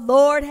that the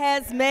Lord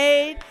has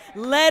made.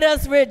 Let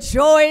us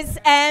rejoice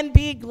and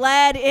be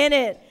glad in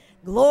it.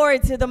 Glory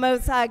to the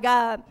Most High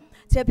God.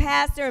 To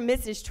Pastor and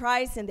Mrs.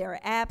 Trice in their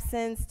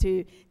absence,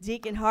 to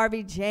Deacon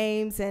Harvey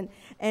James, and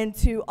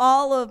to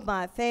all of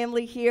my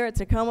family here at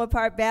Tacoma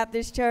Park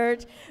Baptist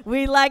Church,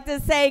 we'd like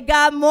to say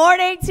good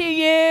morning to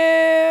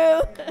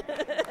you.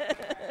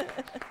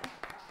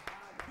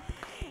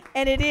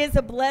 And it is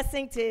a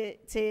blessing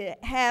to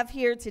have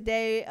here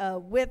today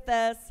with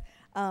us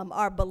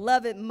our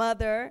beloved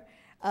mother,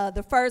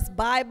 the first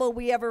Bible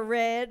we ever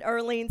read,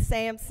 Earlene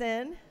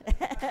Sampson.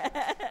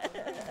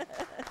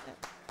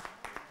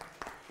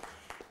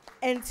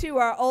 And to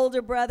our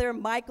older brother,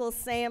 Michael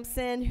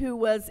Sampson, who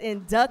was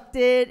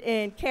inducted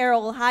in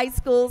Carroll High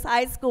School's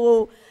High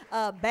School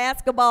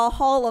Basketball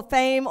Hall of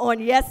Fame on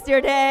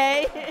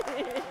yesterday.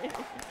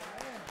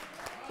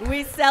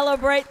 We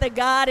celebrate the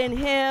God in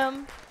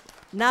him,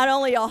 not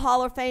only a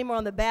Hall of Famer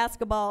on the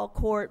basketball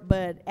court,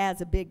 but as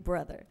a big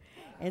brother.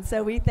 And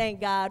so we thank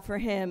God for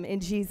him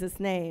in Jesus'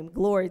 name.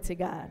 Glory to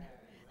God.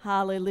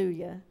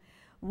 Hallelujah.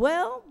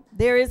 Well,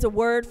 there is a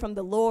word from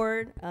the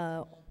Lord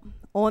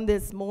on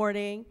this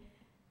morning.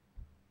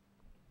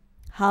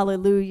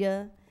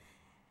 Hallelujah.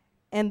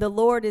 And the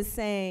Lord is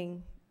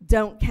saying,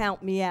 don't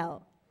count me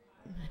out.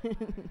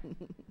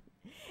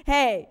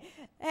 Hey,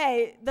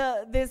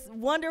 this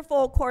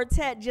wonderful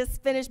quartet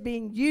just finished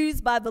being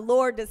used by the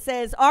Lord that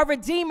says, our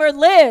Redeemer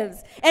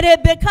lives. And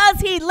it because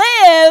he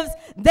lives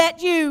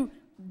that you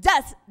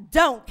just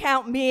don't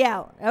count me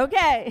out.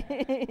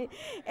 Okay?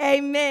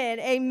 Amen.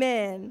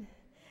 Amen.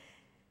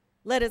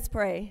 Let us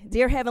pray.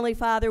 Dear Heavenly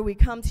Father, we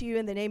come to you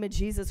in the name of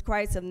Jesus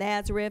Christ of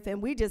Nazareth,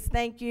 and we just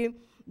thank you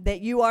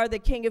that you are the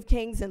King of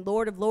Kings and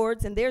Lord of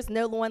Lords, and there's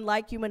no one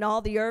like you in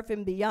all the earth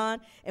and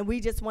beyond, and we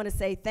just want to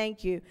say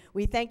thank you.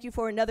 We thank you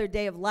for another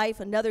day of life,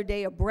 another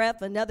day of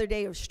breath, another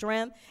day of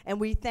strength, and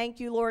we thank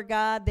you, Lord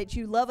God, that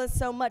you love us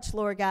so much,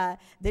 Lord God,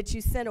 that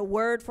you sent a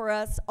word for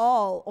us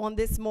all on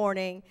this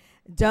morning.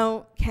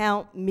 Don't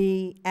count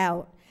me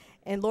out.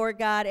 And Lord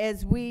God,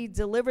 as we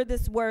deliver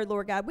this word,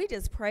 Lord God, we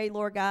just pray,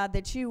 Lord God,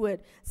 that you would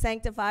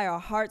sanctify our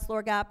hearts,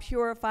 Lord God,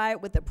 purify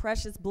it with the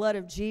precious blood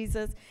of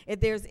Jesus. If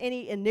there's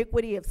any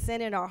iniquity of sin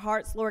in our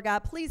hearts, Lord God,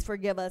 please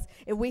forgive us.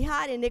 If we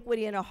hide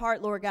iniquity in our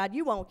heart, Lord God,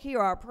 you won't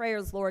hear our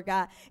prayers, Lord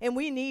God. And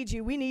we need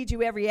you. We need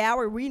you every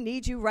hour. We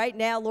need you right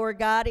now, Lord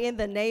God, in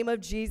the name of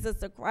Jesus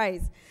the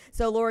Christ.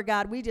 So, Lord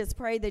God, we just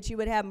pray that you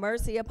would have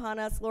mercy upon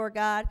us, Lord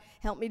God.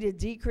 Help me to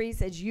decrease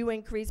as you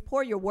increase.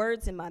 Pour your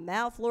words in my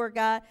mouth, Lord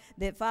God,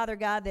 that, Father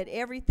God, that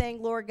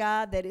everything, Lord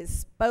God, that is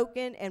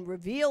spoken and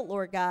revealed,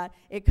 Lord God,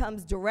 it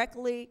comes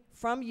directly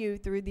from you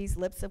through these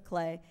lips of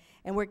clay.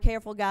 And we're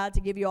careful, God,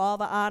 to give you all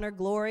the honor,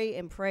 glory,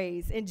 and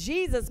praise. In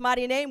Jesus'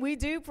 mighty name, we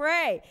do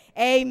pray.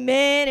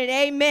 Amen and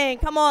amen.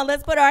 Come on,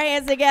 let's put our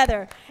hands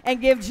together and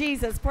give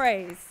Jesus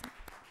praise.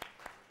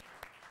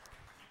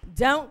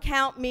 Don't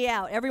count me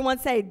out. Everyone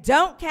say,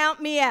 don't count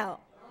me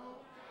out.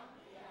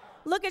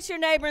 Look at your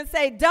neighbor and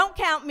say, don't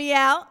count me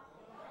out.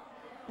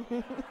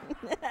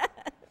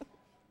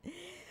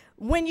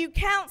 When you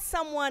count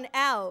someone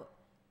out,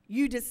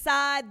 you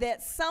decide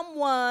that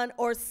someone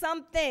or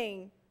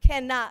something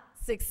cannot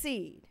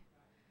succeed.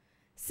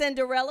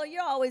 Cinderella,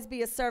 you'll always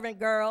be a servant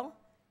girl.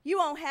 You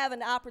won't have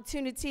an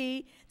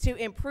opportunity to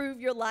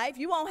improve your life.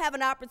 You won't have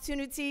an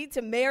opportunity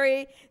to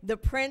marry the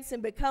prince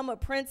and become a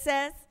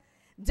princess.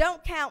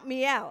 Don't count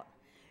me out.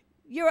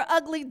 You're an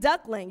ugly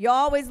duckling. You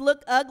always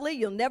look ugly.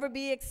 You'll never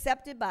be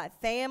accepted by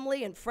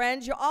family and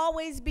friends. You'll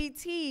always be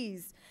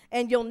teased,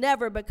 and you'll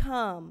never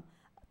become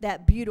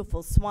that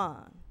beautiful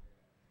swan.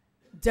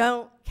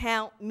 Don't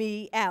count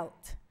me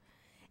out.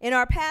 In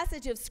our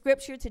passage of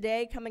scripture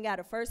today, coming out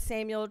of 1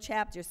 Samuel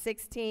chapter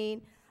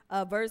 16,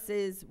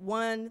 verses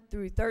 1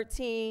 through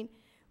 13,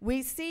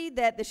 we see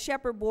that the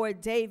shepherd boy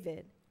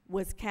David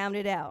was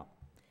counted out.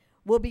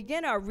 We'll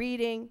begin our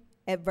reading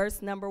at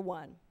verse number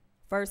 1.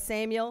 1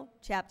 Samuel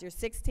chapter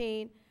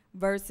 16,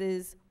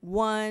 verses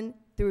 1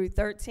 through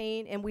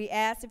 13. And we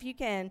ask, if you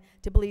can,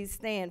 to please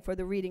stand for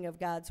the reading of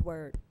God's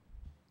word.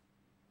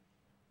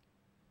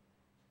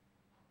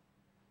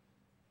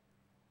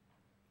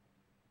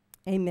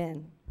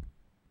 Amen.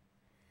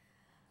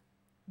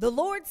 The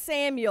Lord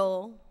said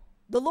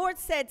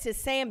to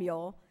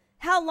Samuel,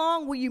 "How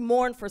long will you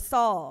mourn for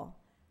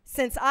Saul,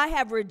 since I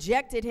have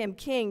rejected him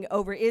king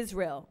over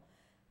Israel?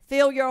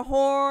 Fill your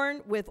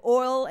horn with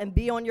oil and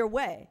be on your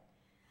way.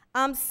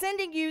 I'm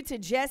sending you to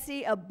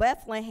Jesse of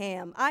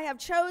Bethlehem. I have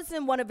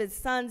chosen one of his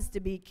sons to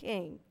be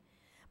king."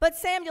 But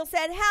Samuel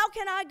said, "How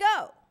can I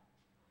go?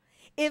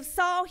 If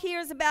Saul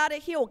hears about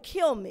it, he'll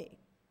kill me."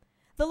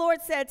 The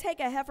Lord said, "Take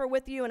a heifer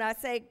with you." And I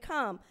say,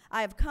 "Come,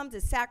 I have come to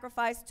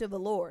sacrifice to the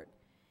Lord.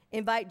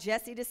 Invite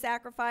Jesse to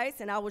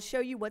sacrifice, and I will show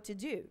you what to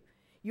do.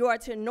 You are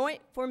to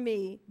anoint for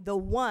me the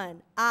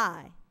one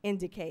I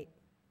indicate."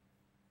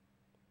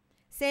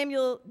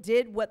 Samuel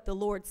did what the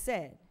Lord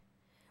said.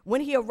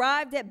 When he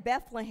arrived at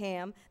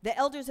Bethlehem, the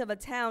elders of a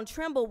town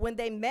trembled when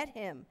they met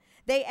him.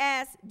 They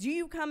asked, "Do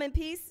you come in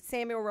peace?"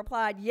 Samuel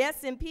replied,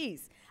 "Yes, in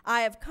peace.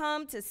 I have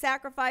come to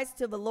sacrifice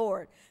to the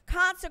Lord.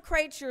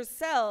 Consecrate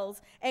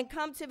yourselves and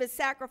come to the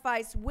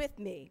sacrifice with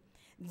me."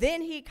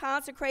 Then he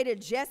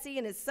consecrated Jesse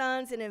and his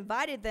sons and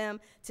invited them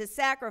to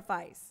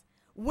sacrifice.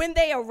 When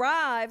they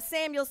arrived,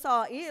 Samuel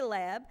saw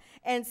Eliab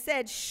and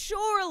said,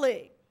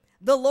 "Surely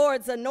the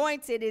Lord's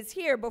anointed is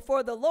here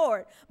before the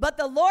Lord." But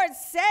the Lord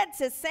said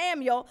to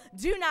Samuel,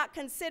 "Do not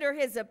consider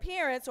his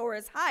appearance or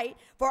his height,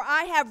 for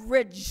I have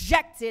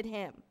rejected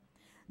him."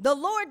 The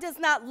Lord does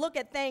not look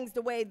at things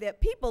the way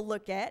that people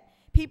look at.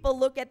 People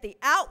look at the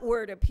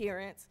outward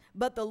appearance,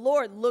 but the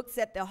Lord looks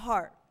at the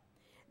heart.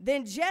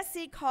 Then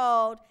Jesse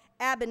called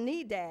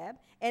Abinadab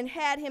and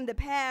had him to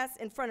pass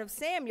in front of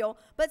Samuel.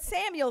 But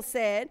Samuel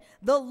said,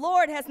 "The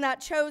Lord has not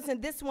chosen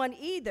this one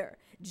either."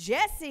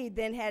 Jesse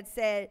then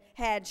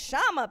had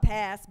Shammah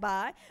pass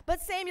by,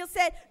 but Samuel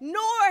said,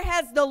 "Nor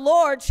has the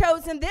Lord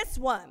chosen this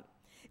one."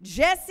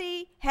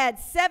 Jesse had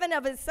 7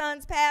 of his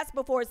sons pass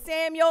before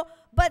Samuel,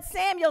 but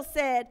Samuel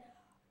said,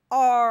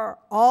 "Are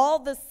all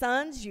the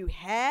sons you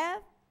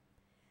have?"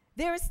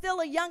 "There is still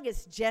a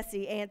youngest,"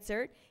 Jesse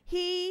answered.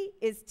 "He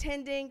is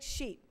tending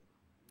sheep."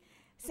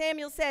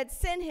 Samuel said,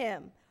 "Send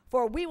him,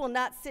 for we will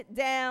not sit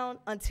down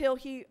until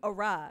he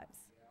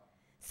arrives."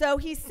 So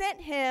he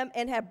sent him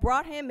and had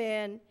brought him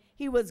in.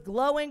 He was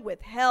glowing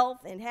with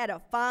health and had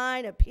a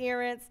fine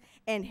appearance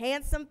and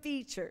handsome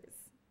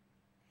features.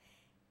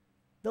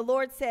 The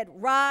Lord said,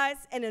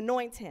 "Rise and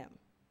anoint him.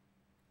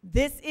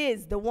 This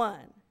is the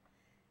one."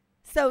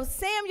 So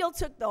Samuel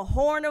took the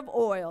horn of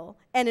oil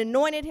and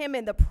anointed him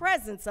in the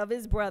presence of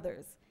his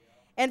brothers.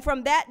 And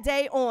from that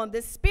day on,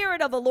 the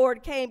Spirit of the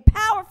Lord came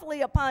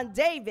powerfully upon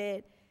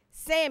David.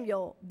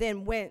 Samuel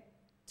then went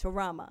to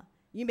Ramah.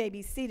 You may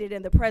be seated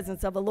in the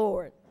presence of the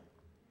Lord.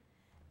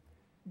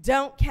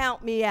 Don't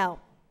count me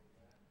out.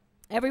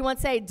 Everyone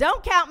say,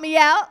 "Don't count me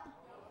out."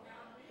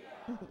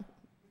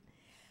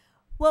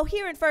 Well,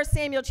 here in 1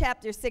 Samuel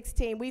chapter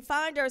 16, we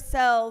find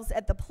ourselves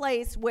at the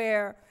place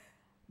where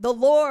the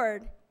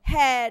Lord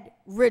had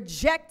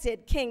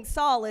rejected King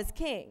Saul as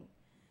king.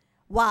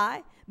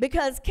 Why?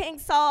 Because King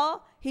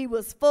Saul, he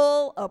was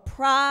full of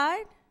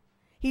pride.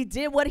 He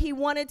did what he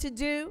wanted to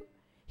do.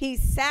 He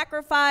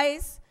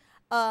sacrificed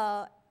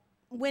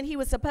when he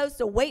was supposed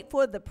to wait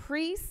for the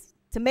priest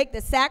to make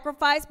the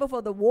sacrifice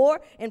before the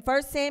war in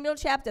 1 Samuel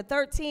chapter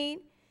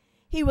 13.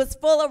 He was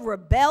full of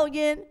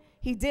rebellion.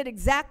 He did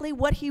exactly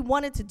what he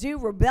wanted to do.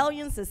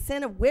 Rebellion's the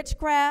sin of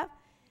witchcraft.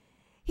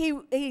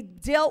 He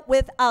dealt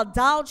with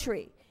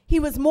idolatry. He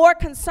was more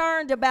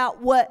concerned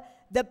about what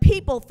the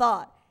people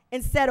thought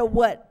instead of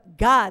what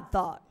God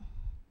thought.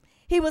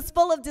 He was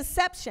full of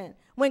deception.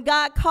 When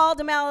God called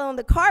him out on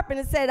the carpet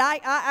and said,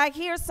 I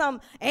hear some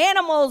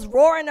animals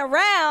roaring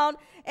around,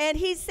 and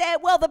he said,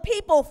 "Well, the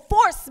people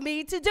forced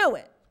me to do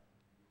it."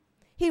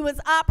 He was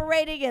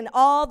operating in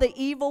all the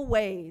evil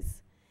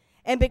ways.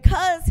 And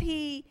because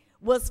he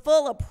was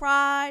full of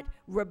pride,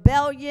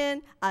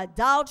 rebellion,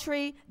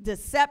 idolatry,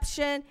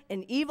 deception,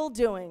 and evil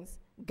doings,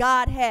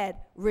 God had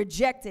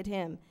rejected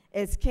him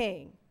as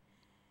king.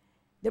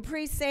 The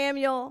priest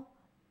Samuel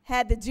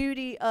had the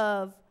duty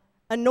of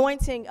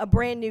anointing a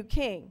brand new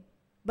king,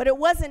 but it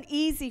wasn't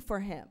easy for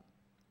him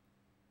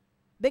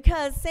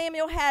because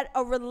Samuel had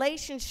a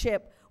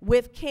relationship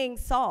with King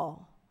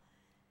Saul.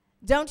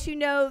 Don't you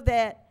know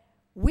that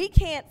we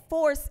can't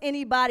force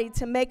anybody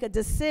to make a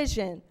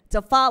decision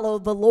to follow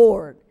the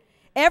Lord.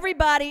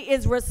 Everybody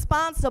is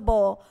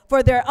responsible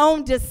for their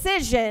own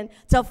decision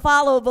to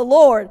follow the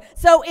Lord.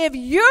 So if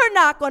you're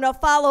not going to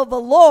follow the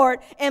Lord,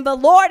 and the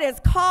Lord has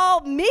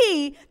called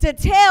me to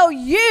tell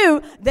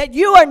you that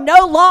you are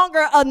no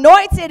longer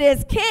anointed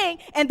as king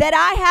and that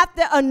I have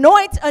to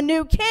anoint a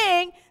new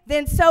king,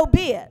 then so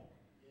be it.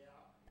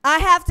 I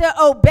have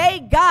to obey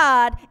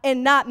God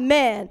and not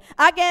men.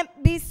 I can't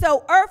be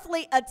so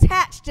earthly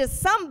attached to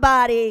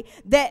somebody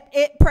that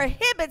it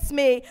prohibits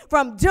me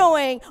from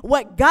doing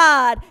what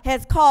God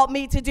has called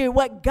me to do,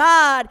 what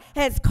God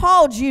has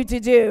called you to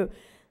do.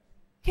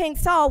 King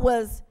Saul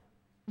was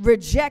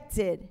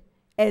rejected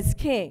as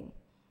king.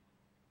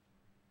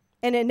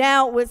 And then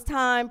now it was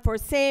time for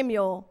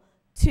Samuel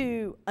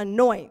to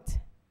anoint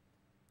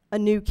a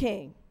new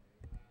king.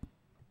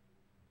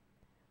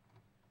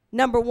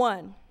 Number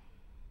one.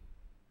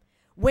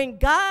 When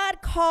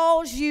God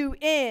calls you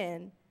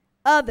in,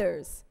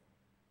 others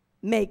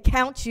may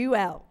count you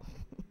out.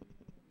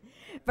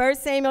 1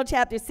 Samuel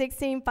chapter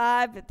 16,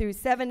 5 through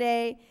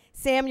 7a,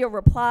 Samuel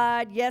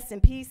replied, "Yes,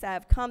 in peace I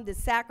have come to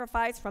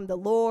sacrifice from the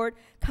Lord.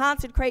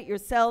 Consecrate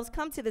yourselves.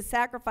 Come to the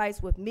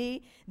sacrifice with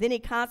me." Then he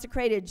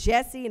consecrated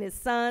Jesse and his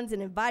sons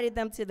and invited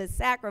them to the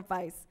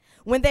sacrifice.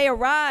 When they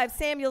arrived,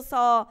 Samuel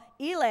saw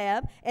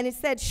Eliab, and he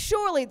said,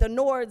 "Surely the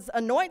Lord's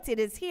anointed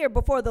is here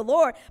before the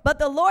Lord." But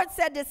the Lord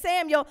said to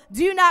Samuel,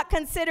 "Do not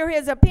consider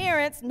his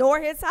appearance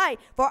nor his height,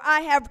 for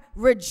I have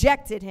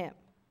rejected him."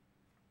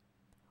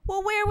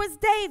 Well, where was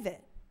David?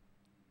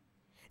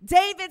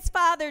 David's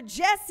father,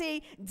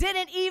 Jesse,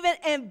 didn't even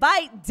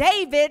invite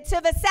David to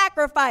the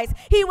sacrifice.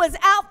 He was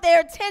out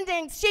there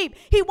tending sheep.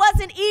 He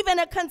wasn't even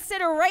a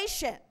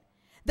consideration.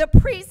 The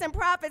priest and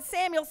prophet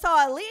Samuel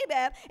saw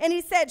Eliab, and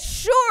he said,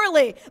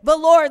 "Surely the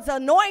Lord's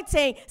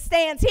anointing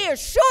stands here.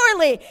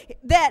 Surely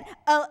that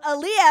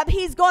Eliab,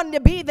 he's going to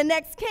be the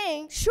next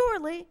king.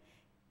 Surely."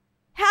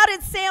 How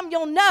did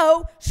Samuel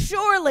know?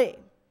 Surely.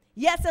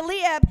 Yes,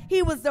 Eliab,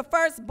 he was the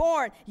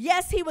firstborn.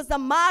 Yes, he was the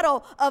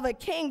model of a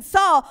King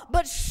Saul.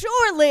 But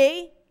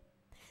surely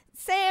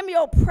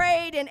Samuel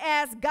prayed and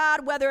asked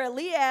God whether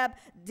Eliab,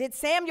 did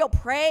Samuel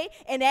pray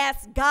and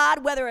ask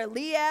God whether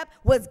Eliab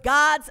was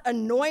God's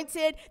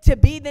anointed to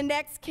be the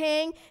next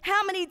king?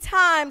 How many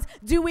times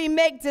do we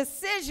make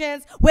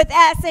decisions with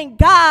asking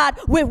God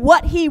with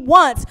what he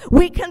wants?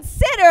 We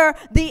consider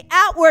the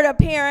outward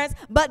appearance,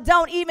 but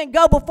don't even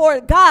go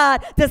before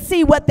God to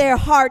see what their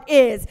heart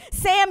is.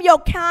 Samuel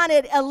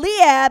counted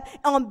Eliab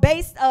on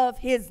base of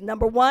his,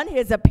 number one,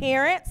 his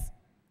appearance,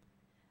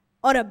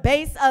 on a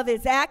base of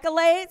his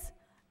accolades,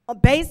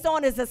 based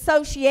on his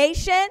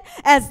association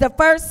as the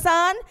first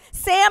son.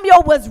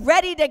 Samuel was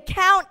ready to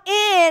count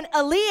in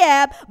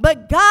Eliab,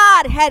 but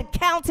God had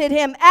counted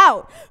him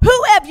out.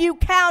 Who have you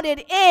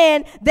counted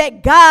in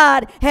that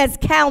God has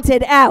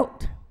counted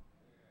out?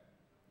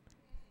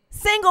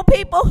 Single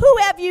people, who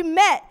have you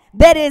met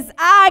that is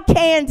eye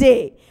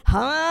candy?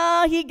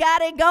 He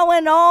got it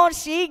going on.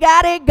 She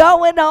got it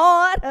going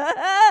on.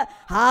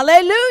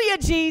 Hallelujah,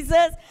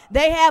 Jesus.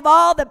 They have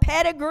all the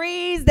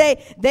pedigrees.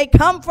 They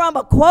come from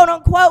a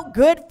quote-unquote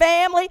good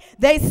family.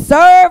 They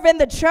serve in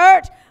the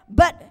church.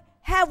 But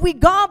have we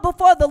gone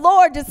before the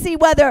Lord to see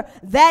whether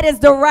that is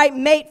the right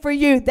mate for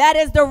you? That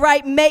is the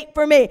right mate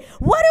for me.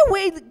 What are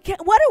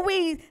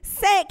we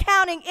saying,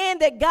 counting in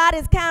that God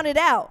has counted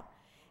out?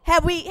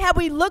 Have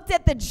we looked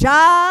at the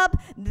job?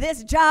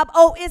 This job,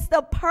 oh, it's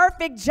the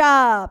perfect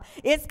job.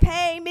 It's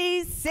paying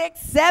me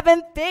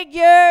 6-7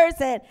 figures,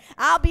 and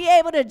I'll be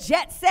able to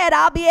jet set.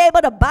 I'll be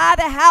able to buy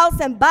the house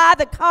and buy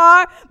the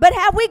car. But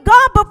have we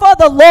gone before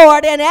the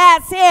Lord and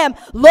asked him,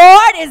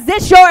 "Lord, is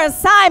this your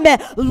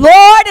assignment?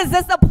 Lord, is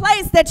this a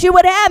place that you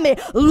would have me?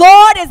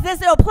 Lord, is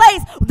this a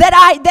place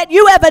that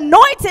you have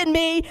anointed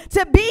me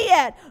to be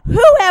at?"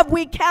 Who have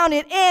we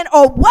counted in,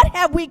 or what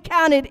have we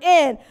counted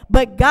in,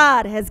 but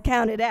God has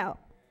counted out?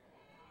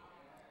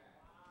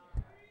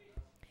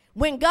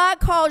 When God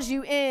calls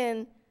you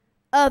in,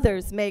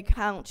 others may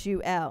count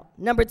you out.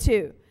 Number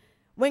two,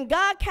 when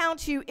God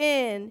counts you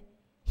in,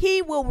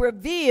 he will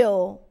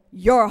reveal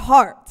your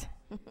heart.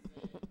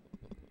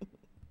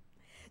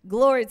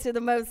 Glory to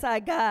the Most High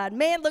God.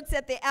 Man looks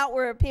at the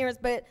outward appearance,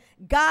 but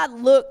God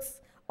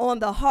looks on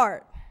the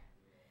heart.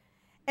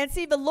 And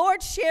see, the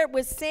Lord shared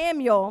with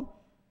Samuel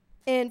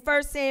in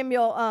 1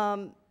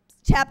 Samuel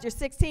chapter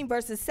 16,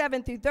 verses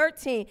 7 through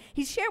 13,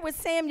 he shared with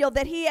Samuel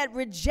that he had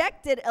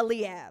rejected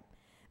Eliab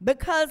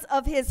because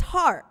of his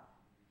heart,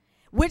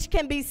 which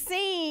can be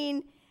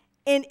seen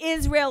in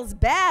Israel's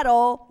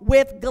battle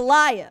with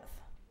Goliath.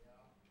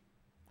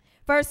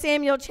 1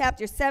 Samuel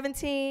chapter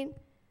 17,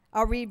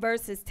 I'll read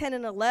verses 10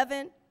 and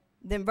 11,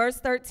 then verse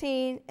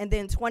 13, and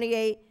then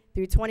 28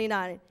 through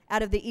 29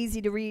 out of the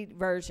easy-to-read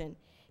version.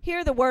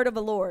 Hear the word of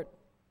the Lord.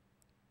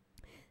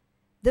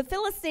 The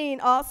Philistine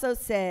also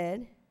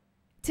said,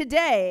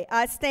 "Today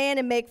I stand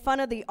and make fun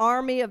of the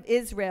army of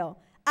Israel.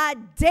 I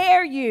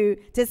dare you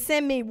to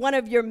send me one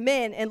of your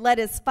men and let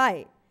us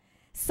fight."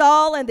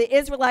 Saul and the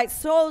Israelite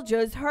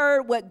soldiers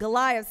heard what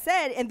Goliath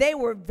said, and they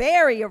were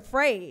very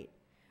afraid.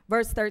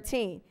 Verse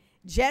 13.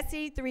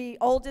 Jesse's 3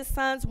 oldest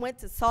sons went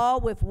to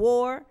Saul with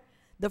war.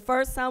 The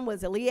first son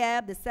was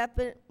Eliab, the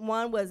second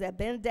one was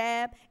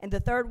Abinadab, and the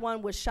third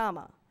one was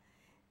Shammah.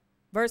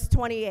 Verse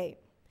 28.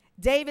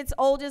 David's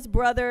oldest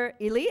brother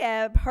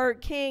Eliab heard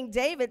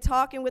David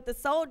talking with the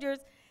soldiers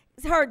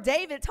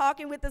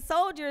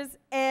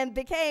and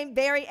became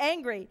very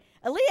angry.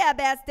 Eliab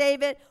asked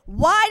David,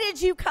 "Why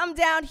did you come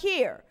down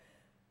here?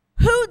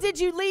 Who did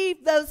you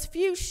leave those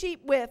few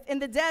sheep with in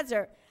the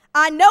desert?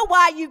 I know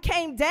why you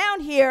came down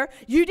here.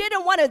 You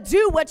didn't want to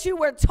do what you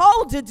were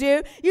told to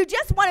do. You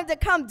just wanted to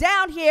come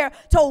down here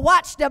to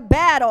watch the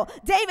battle."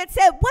 David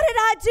said, "What did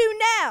I do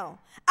now?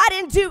 I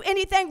didn't do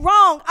anything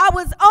wrong. I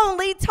was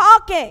only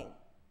talking."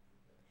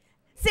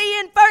 See,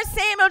 in 1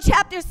 Samuel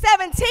chapter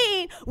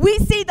 17, we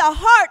see the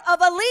heart of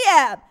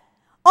Eliab.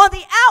 On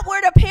the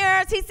outward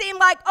appearance, he seemed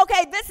like,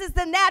 okay, this is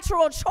the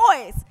natural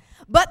choice.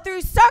 But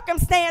through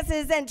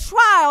circumstances and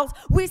trials,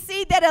 we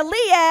see that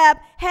Eliab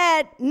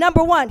had,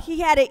 number one,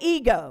 he had an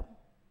ego.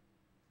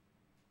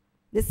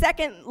 The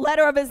second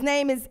letter of his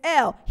name is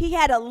L. He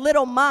had a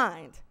little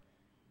mind,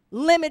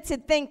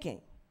 limited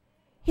thinking.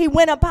 He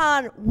went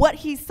upon what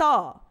he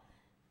saw.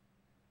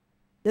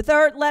 The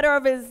third letter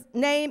of his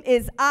name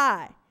is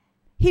I.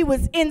 He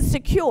was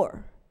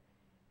insecure.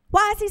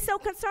 Why is he so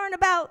concerned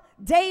about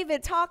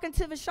David talking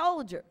to the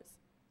soldiers?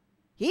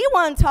 He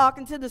wasn't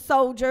talking to the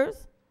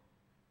soldiers.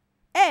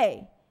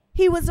 A,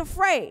 he was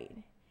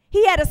afraid.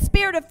 He had a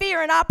spirit of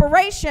fear in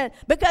operation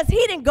because he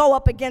didn't go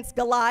up against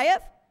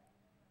Goliath.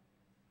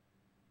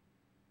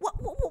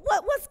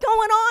 What's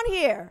going on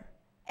here?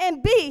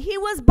 And B, he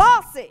was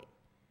bossy.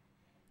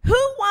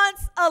 Who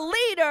wants a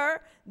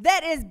leader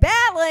that is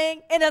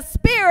battling in a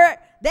spirit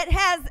that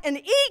has an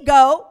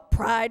ego,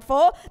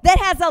 prideful, that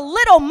has a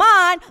little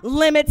mind,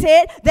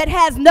 limited, that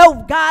has no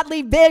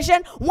godly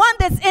vision, one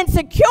that's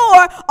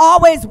insecure,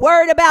 always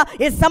worried about,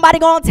 is somebody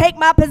going to take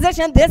my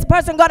position? This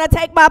person going to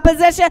take my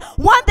position?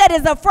 One that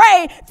is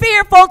afraid,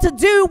 fearful to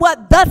do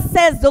what thus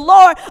says the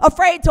Lord,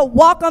 afraid to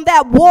walk on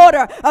that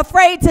water,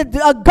 afraid to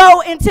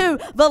go into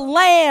the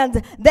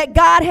land that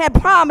God had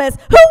promised.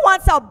 Who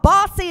wants a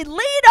bossy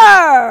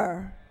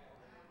leader?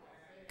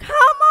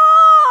 Come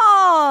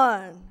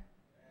on.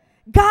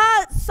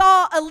 God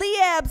saw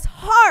Eliab's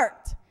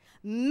heart.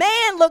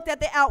 Man looked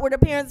at the outward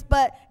appearance,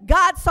 but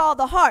God saw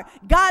the heart.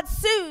 God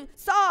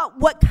saw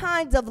what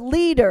kinds of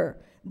leader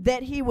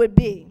that he would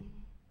be.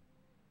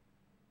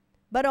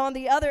 But on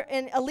the other,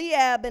 and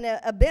Eliab and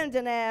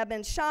Abinadab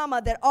and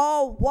Shammah that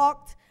all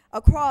walked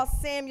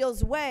across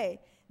Samuel's way,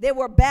 they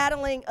were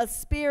battling a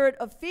spirit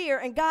of fear,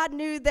 and God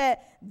knew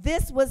that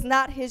this was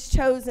not his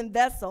chosen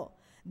vessel.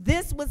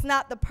 This was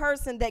not the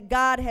person that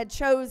God had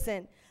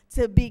chosen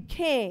to be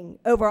king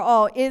over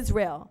all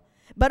Israel.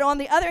 But on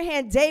the other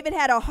hand, David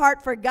had a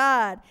heart for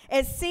God,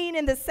 as seen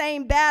in the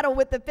same battle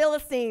with the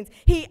Philistines.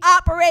 He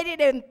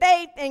operated in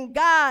faith in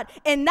God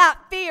and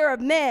not fear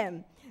of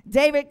men.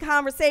 David's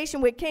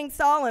conversation with King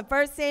Saul in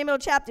 1 Samuel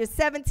chapter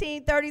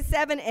 17,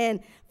 37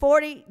 and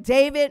 40.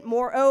 David,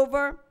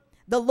 moreover,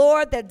 the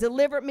Lord that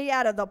delivered me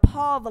out of the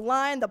paw of the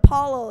lion, the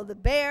paw of the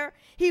bear,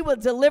 he will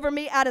deliver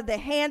me out of the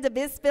hand of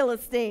this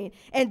Philistine.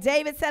 And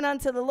David said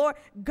unto the Lord,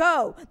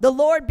 "Go, the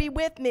Lord be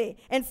with me."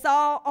 And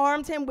Saul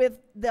armed him with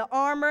the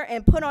armor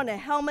and put on a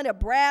helmet of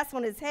brass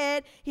on his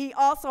head. He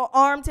also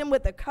armed him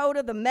with the coat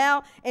of the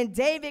mount. And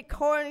David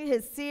coated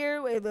his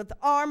seer with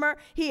armor.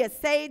 He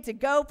essayed to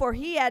go, for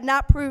he had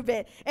not proved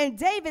it. And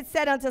David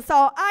said unto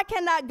Saul, "I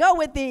cannot go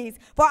with these,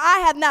 for I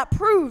have not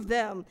proved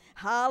them."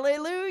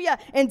 Hallelujah.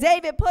 And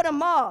David put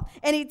him off,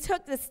 and he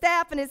took the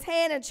staff in his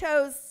hand and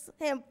chose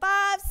him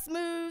 5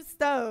 smooth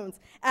stones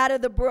out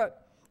of the brook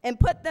and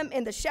put them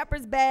in the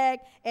shepherd's bag.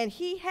 And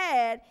he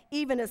had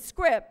even a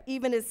scrip,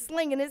 even a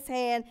sling in his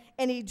hand,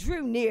 and he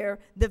drew near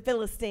the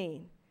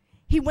Philistine.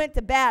 He went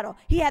to battle.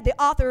 He had the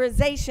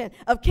authorization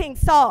of King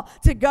Saul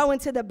to go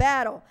into the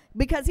battle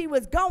because he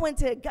was going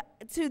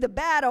to the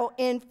battle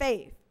in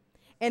faith.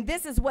 And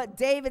this is what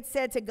David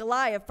said to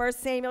Goliath, 1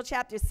 Samuel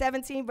chapter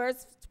 17,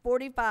 verse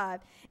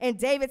 45. And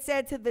David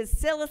said to the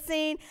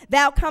Philistine,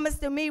 "Thou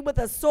comest to me with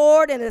a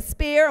sword and a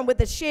spear and with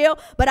a shield,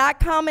 but I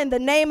come in the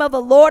name of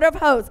the Lord of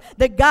hosts,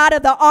 the God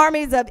of the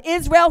armies of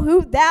Israel,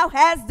 who thou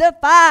hast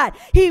defied."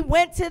 He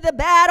went to the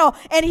battle,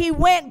 and he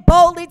went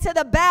boldly to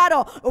the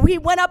battle. He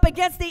went up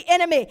against the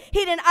enemy.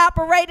 He didn't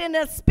operate in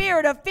a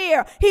spirit of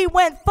fear. He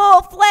went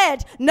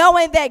full-fledged,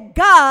 knowing that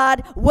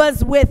God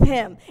was with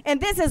him. And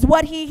this is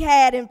what he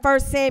had in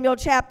 1 Samuel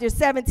chapter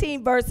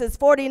 17, verses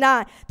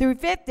 49 through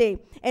 50.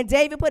 And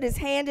David put his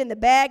hand in the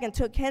bag and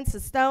took hence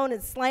a stone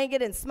and slang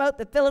it and smote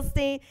the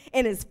Philistine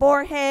in his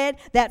forehead.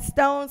 That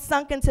stone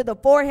sunk into the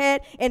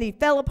forehead, and he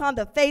fell upon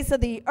the face of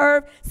the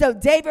earth. So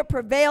David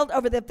prevailed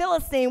over the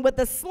Philistine with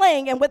a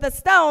sling and with a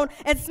stone,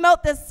 and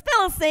smote the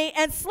Philistine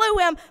and slew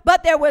him.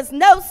 But there was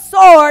no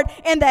sword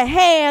in the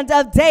hand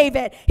of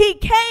David. He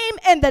came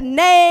in the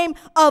name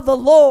of the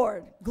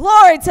Lord.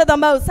 Glory to the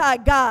Most High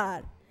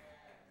God.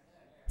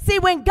 See,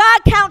 when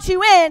God counts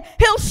you in,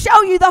 he'll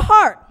show you the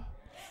heart.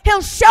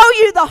 He'll show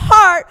you the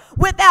heart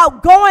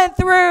without going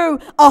through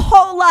a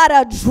whole lot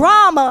of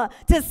drama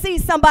to see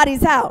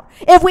somebody's heart.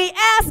 If we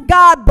ask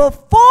God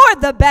before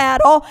the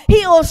battle,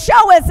 he'll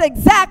show us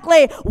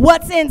exactly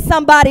what's in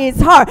somebody's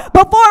heart.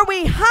 Before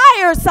we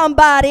hire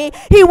somebody,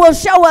 he will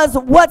show us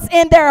what's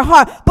in their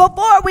heart.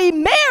 Before we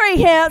marry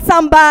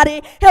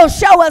somebody, he'll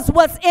show us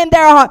what's in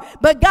their heart.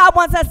 But God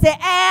wants us to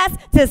ask,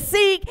 to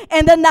seek,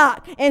 and to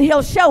knock, and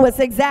he'll show us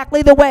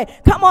exactly the way.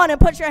 Come on and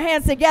put your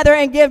hands together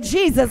and give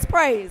Jesus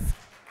praise.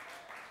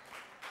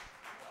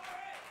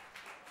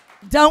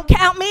 Don't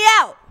count me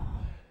out.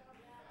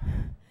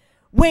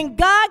 When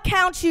God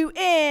counts you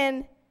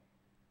in,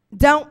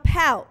 don't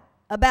pout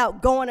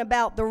about going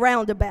about the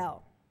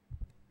roundabout.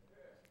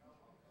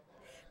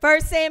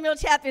 1 Samuel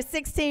chapter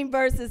 16,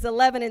 verses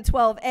 11 and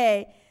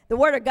 12a, the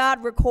word of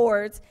God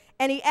records,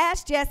 and he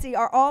asked Jesse,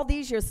 are all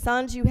these your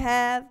sons you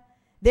have?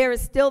 There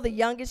is still the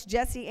youngest.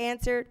 Jesse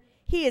answered,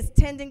 he is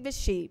tending the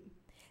sheep.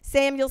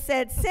 Samuel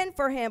said, send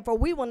for him, for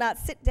we will not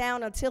sit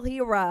down until he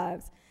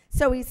arrives.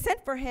 So he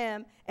sent for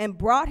him and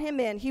brought him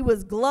in. He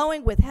was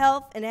glowing with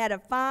health and had a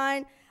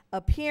fine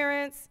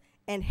appearance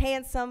and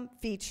handsome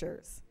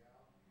features.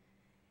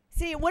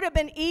 See, it would have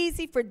been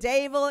easy for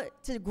David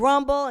to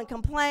grumble and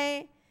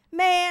complain.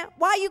 Man,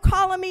 why are you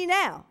calling me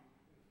now?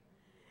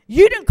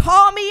 You didn't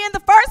call me in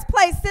the first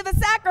place to the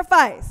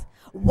sacrifice.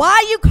 Why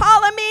are you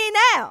calling me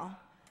now?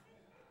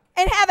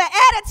 And have an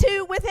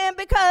attitude with him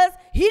because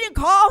he didn't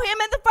call him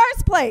in the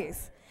first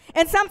place.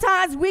 And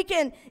sometimes we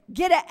can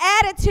get an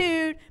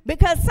attitude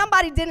because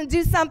somebody didn't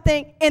do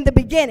something in the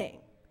beginning.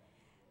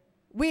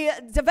 We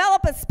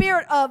develop a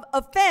spirit of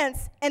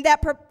offense, and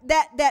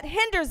that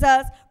hinders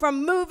us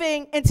from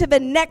moving into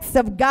the next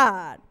of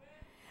God.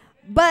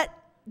 But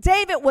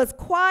David was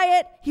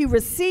quiet. He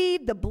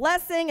received the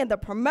blessing and the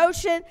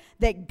promotion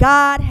that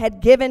God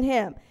had given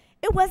him.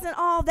 It wasn't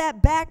all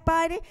that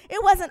backbiting.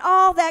 It wasn't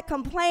all that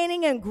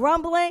complaining and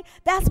grumbling.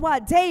 That's why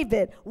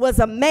David was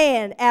a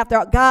man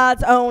after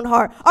God's own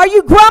heart. Are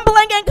you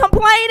grumbling and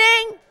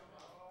complaining?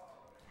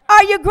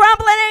 Are you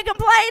grumbling and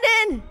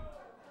complaining?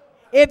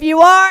 If you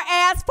are,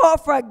 ask for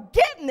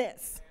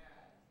forgiveness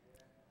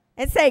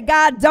and say,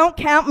 God, don't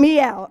count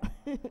me out.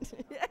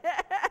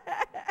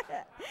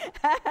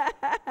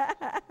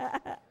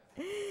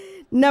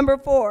 Number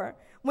 4.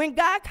 When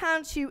God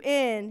counts you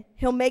in,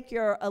 he'll make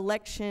your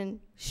election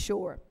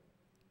sure.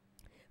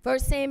 1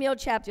 Samuel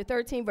chapter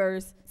 13,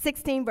 verse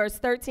 16, verse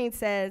 13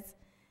 says,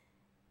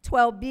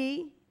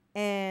 12b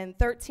and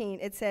 13,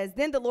 it says,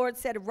 then the Lord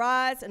said,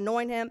 arise,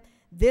 anoint him.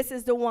 This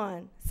is the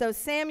one. So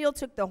Samuel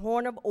took the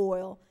horn of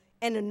oil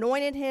and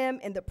anointed him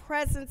in the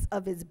presence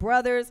of his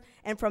brothers.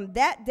 And from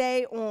that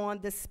day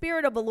on, the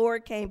Spirit of the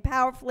Lord came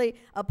powerfully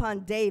upon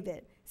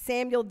David.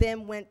 Samuel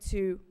then went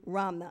to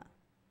Ramah.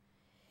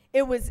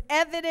 It was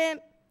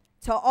evident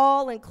to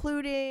all,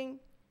 including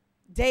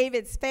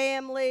David's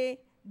family,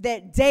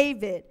 that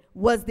David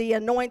was the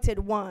anointed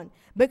one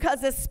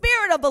because the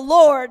Spirit of the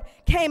Lord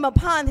came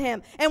upon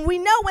him. And we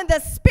know when the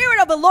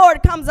Spirit of the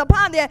Lord comes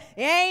upon there,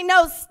 there ain't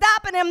no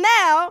stopping him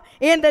now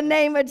in the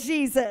name of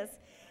Jesus.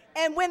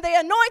 And when the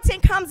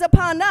anointing comes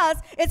upon us,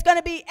 it's going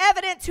to be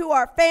evident to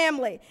our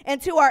family and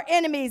to our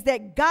enemies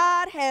that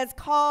God has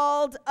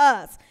called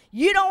us.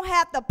 You don't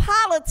have to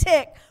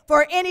politic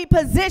for any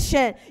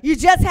position. You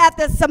just have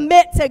to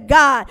submit to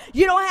God.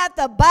 You don't have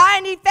to buy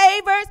any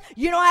favors.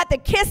 You don't have to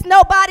kiss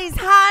nobody's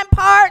hind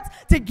parts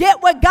to get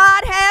what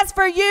God has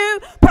for you.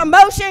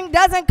 Promotion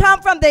doesn't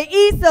come from the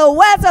east, the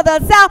west, or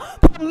the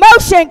south.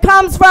 Promotion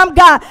comes from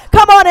God.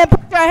 Come on and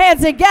put your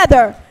hands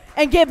together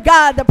and give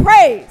God the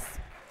praise.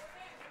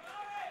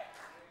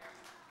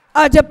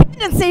 Our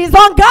dependency is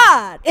on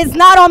God. It's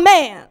not on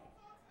man.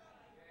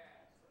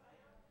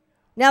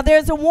 Now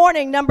there's a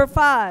warning, number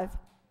 5.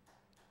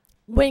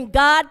 When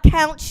God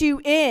counts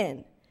you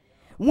in,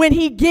 when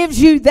he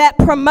gives you that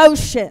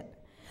promotion,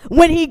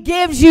 when he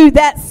gives you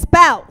that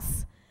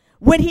spouse,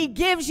 when he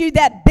gives you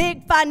that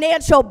big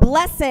financial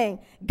blessing,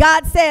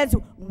 God says,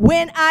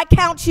 when I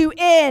count you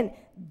in,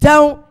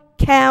 don't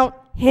count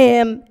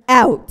him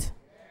out.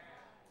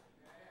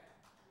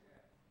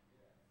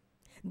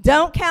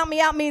 Don't count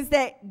me out means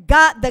that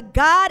God, the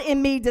God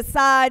in me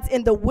decides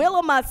in the will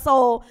of my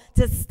soul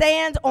to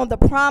stand on the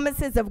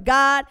promises of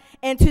God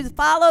and to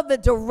follow the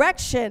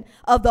direction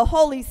of the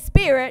Holy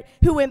Spirit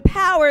who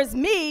empowers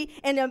me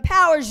and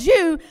empowers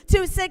you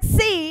to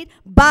succeed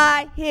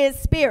by his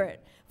Spirit.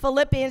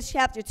 Philippians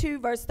chapter 2,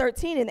 verse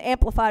 13 in the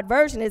Amplified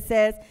Version, it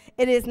says,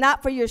 it is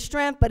not for your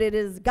strength, but it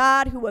is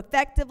God who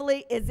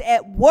effectively is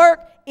at work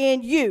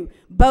in you,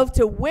 both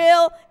to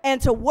will and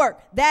to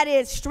work. That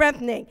is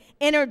strengthening,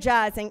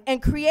 energizing,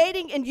 and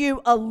creating in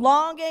you a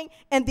longing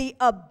and the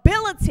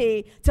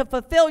ability to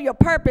fulfill your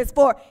purpose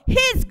for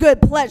his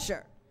good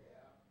pleasure.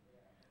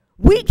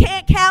 We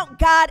can't count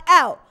God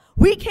out.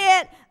 We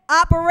can't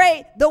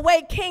operate the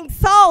way King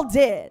Saul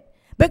did.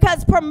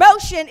 Because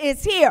promotion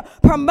is here.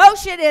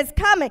 Promotion is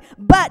coming.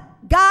 But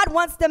God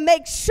wants to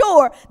make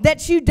sure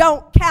that you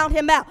don't count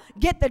him out.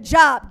 Get the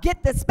job,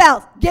 get the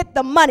spouse, get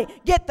the money,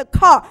 get the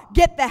car,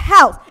 get the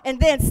house, and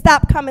then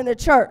stop coming to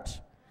church.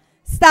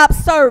 stop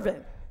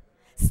serving,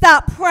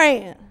 stop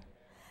praying,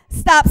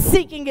 stop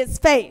seeking his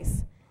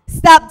face,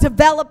 stop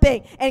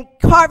developing and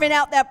carving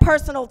out that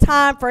personal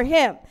time for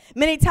him.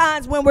 Many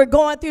times when we're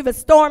going through the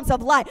storms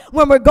of life,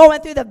 when we're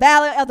going through the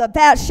valley of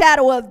the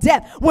shadow of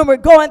death, when we're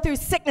going through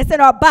sickness in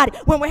our body,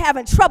 when we're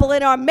having trouble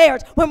in our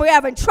marriage, when we're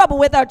having trouble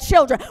with our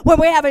children, when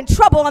we're having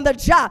trouble on the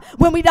job,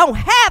 when we don't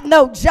have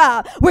no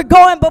job, we're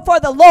going before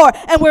the Lord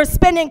and we're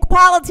spending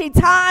quality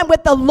time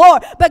with the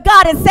Lord. But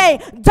God is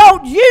saying,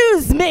 don't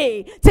use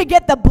me to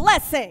get the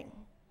blessing.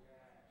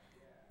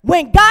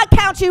 When God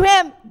counts you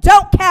in,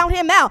 don't count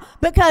him out,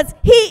 because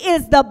he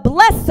is the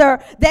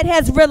blesser that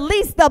has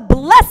released the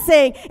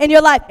blessing in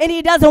your life. And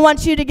he doesn't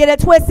want you to get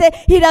it twisted.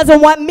 He doesn't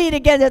want me to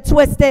get it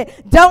twisted.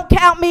 Don't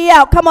count me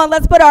out. Come on,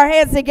 let's put our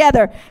hands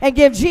together and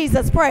give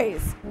Jesus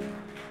praise.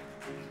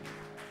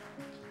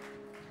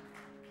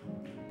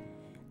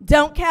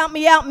 Don't count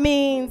me out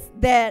means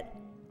that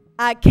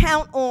I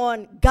count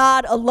on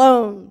God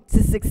alone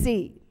to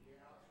succeed.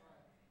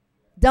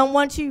 Don't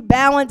want you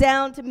bowing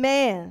down to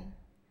man.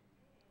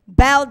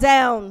 Bow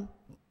down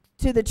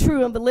to the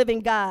true and the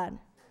living God.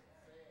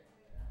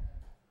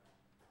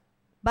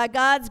 By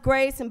God's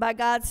grace and by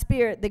God's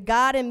Spirit, the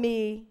God in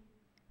me,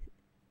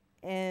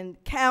 and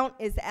count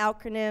is the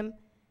acronym.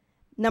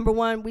 Number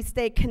one, we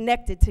stay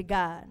connected to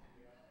God.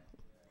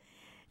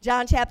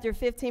 John chapter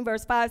 15,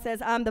 verse 5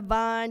 says, I'm the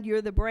vine,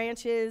 you're the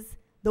branches.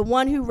 The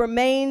one who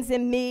remains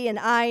in me and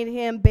I in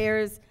him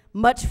bears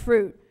much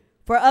fruit.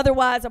 For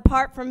otherwise,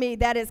 apart from me,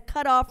 that is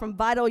cut off from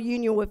vital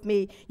union with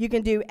me, you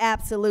can do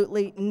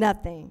absolutely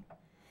nothing.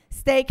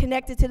 Stay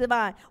connected to the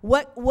vine.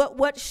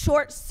 What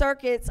short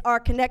circuits our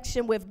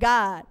connection with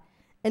God?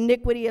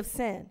 Iniquity of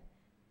sin.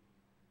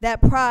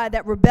 That pride,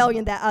 that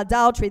rebellion, that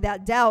idolatry,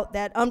 that doubt,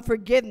 that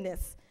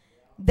unforgiveness,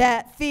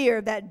 that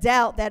fear, that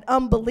doubt, that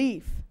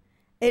unbelief.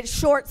 It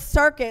short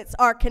circuits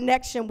our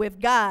connection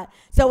with God.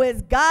 So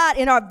as God,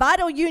 in our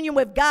vital union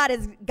with God,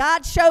 as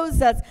God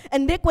shows us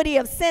iniquity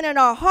of sin in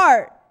our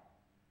heart,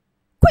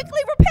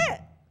 quickly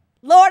repent.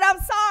 Lord, I'm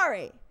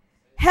sorry.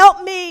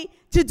 Help me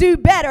to do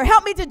better.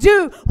 Help me to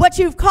do what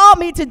you've called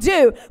me to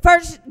do.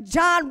 1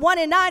 John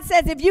 1:9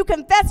 says, if you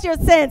confess your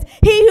sins,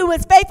 he who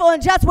is faithful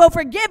and just will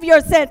forgive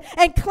your sins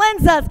and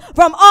cleanse us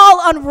from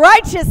all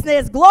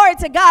unrighteousness. Glory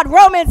to God.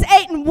 Romans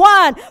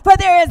 8:1, for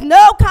there is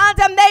no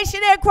condemnation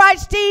in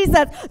Christ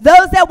Jesus.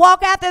 Those that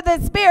walk after the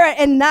Spirit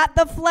and not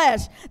the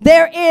flesh.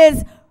 There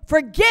is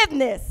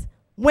forgiveness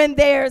when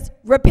there's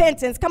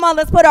repentance. Come on,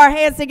 let's put our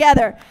hands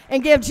together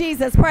and give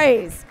Jesus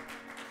praise.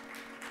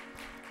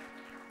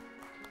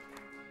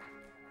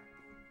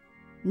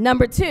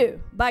 Number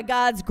two, by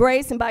God's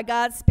grace and by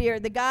God's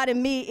Spirit, the God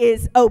in me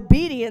is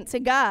obedient to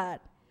God.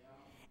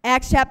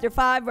 Acts chapter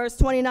 5, verse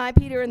 29,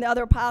 Peter and the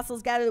other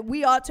apostles gathered,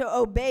 we ought to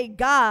obey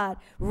God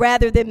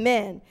rather than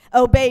men.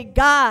 Obey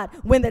God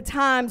when the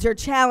times are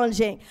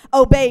challenging.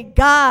 Obey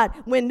God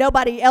when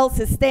nobody else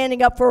is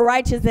standing up for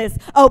righteousness.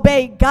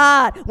 Obey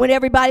God when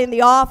everybody in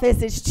the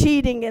office is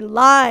cheating and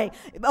lying.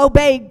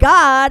 Obey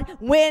God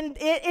when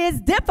it is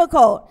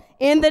difficult,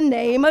 in the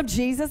name of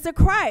Jesus the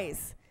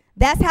Christ.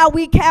 That's how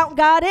we count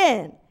God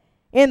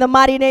in the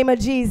mighty name of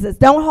Jesus.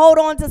 Don't hold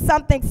on to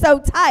something so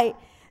tight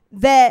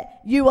that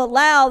you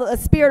allow a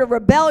spirit of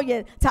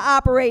rebellion to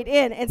operate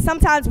in. And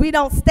sometimes we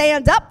don't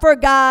stand up for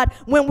God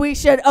when we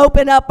should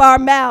open up our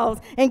mouths.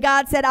 And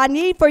God said, I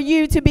need for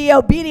you to be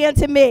obedient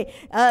to me.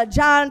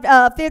 John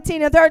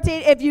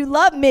 15:13, if you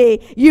love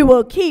me, you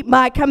will keep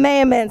my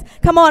commandments.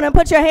 Come on and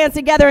put your hands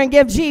together and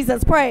give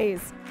Jesus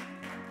praise.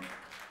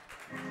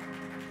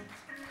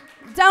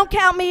 Don't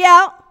count me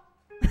out.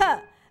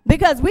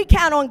 Because we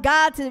count on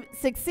God to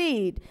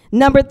succeed.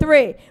 Number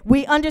three,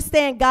 we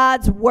understand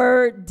God's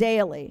word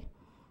daily.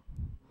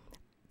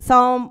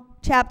 Psalm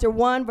chapter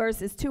 1,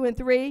 verses 2 and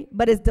 3,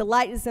 but his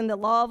delight is in the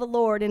law of the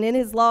Lord, and in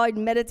his law he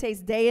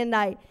meditates day and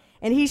night.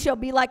 And he shall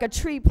be like a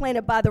tree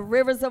planted by the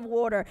rivers of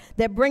water,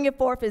 that bringeth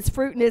forth his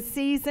fruit in his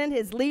season.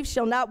 His leaf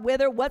shall not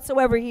wither.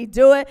 Whatsoever he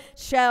doeth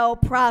shall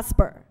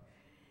prosper.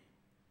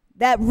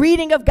 That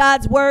reading of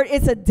God's word,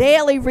 it's a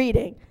daily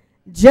reading.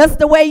 Just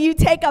the way you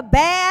take a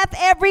bath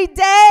every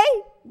day,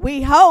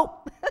 we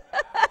hope,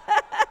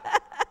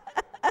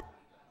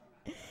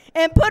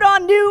 and put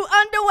on new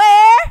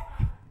underwear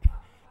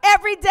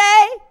every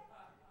day,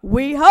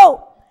 we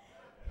hope.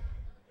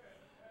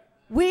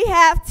 We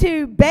have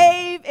to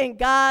bathe in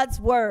God's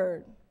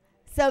word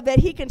so that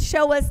he can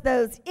show us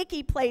those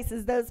icky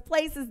places, those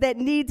places that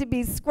need to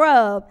be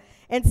scrubbed,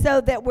 and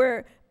so that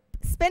we're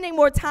spending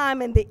more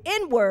time in the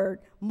inward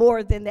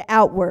more than the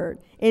outward,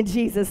 in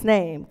Jesus'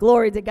 name.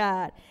 Glory to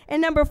God. And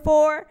number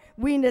four,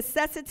 we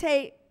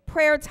necessitate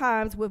prayer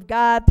times with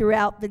God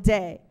throughout the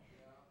day.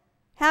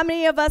 How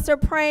many of us are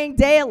praying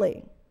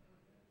daily?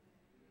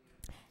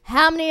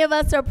 How many of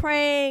us are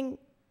praying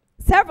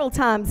several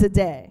times a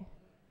day?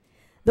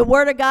 The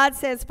word of God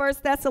says, 1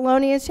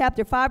 Thessalonians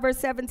chapter 5, verse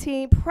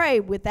 17, pray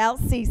without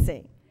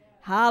ceasing.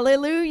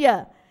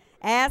 Hallelujah.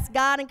 Ask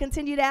God and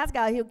continue to ask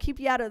God. He'll keep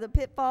you out of the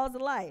pitfalls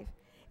of life,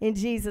 in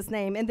Jesus'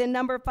 name. And then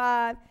number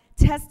five,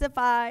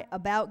 testify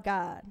about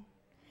God.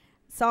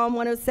 Psalm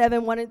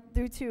 107, 1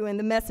 through 2 in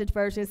the Message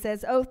version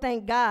says, oh,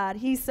 thank God,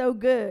 he's so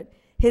good.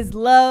 His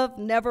love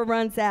never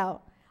runs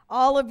out.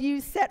 All of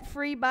you set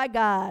free by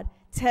God,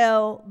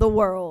 tell the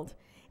world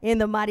in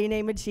the mighty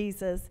name of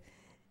Jesus.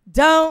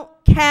 Don't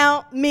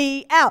count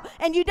me out.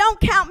 And you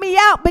don't count me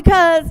out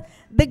because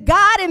the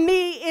God in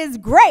me is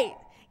great.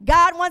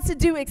 God wants to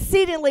do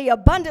exceedingly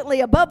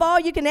abundantly above all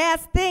you can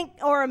ask, think,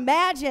 or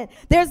imagine.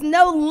 There's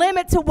no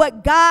limit to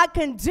what God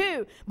can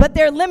do, but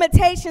there are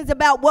limitations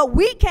about what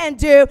we can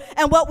do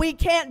and what we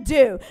can't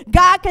do.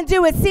 God can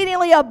do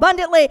exceedingly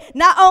abundantly,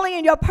 not only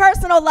in your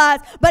personal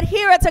lives, but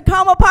here at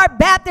Takoma Park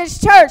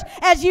Baptist Church,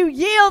 as you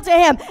yield to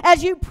him,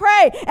 as you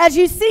pray, as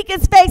you seek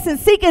his face and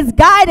seek his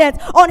guidance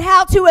on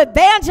how to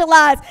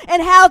evangelize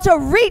and how to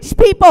reach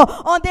people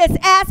on this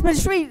Aspen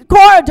Street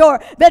corridor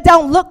that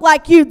don't look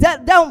like you,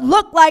 that don't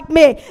look like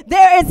me.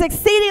 There is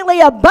exceedingly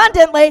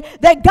abundantly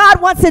that God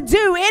wants to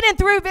do in and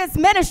through this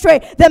ministry.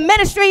 The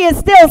ministry is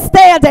still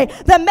standing.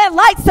 The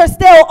lights are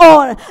still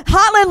on.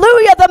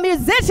 Hallelujah. The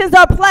musicians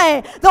are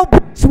playing. The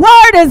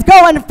word is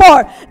going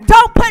forth.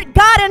 Don't put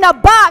God in a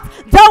box.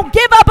 Don't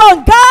give up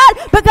on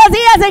God because he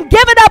hasn't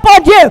given up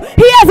on you.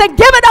 He hasn't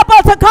given up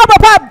on Takoma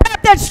Park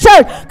Baptist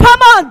Church.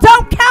 Come on,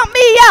 don't count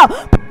me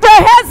out. Put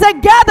your heads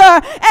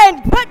together and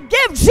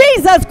give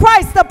Jesus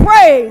Christ the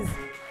praise.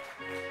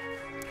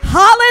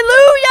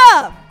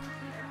 Hallelujah.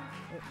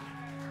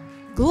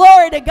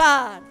 Glory to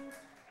God.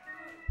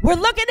 We're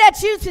looking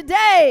at you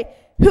today.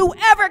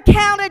 Whoever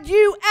counted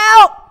you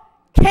out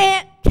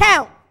can't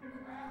count.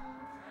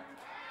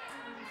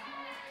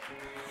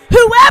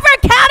 Whoever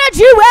counted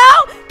you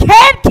out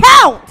can't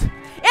count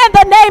in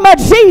the name of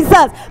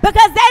Jesus,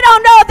 because they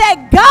don't know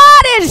that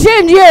God is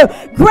in you.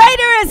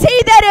 Greater is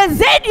he that is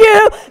in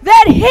you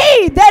than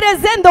he that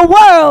is in the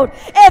world.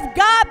 If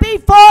God be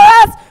for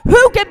us,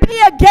 who can be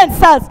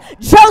against us?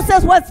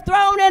 Joseph was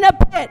thrown in a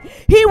pit.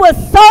 He was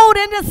sold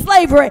into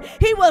slavery.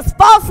 He was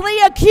falsely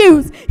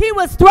accused. He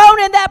was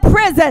thrown in that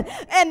prison,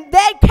 and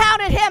they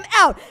counted him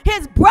out.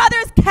 His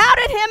brothers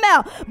counted him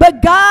out,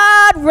 but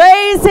God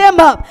raised him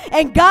up,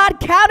 and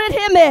God counted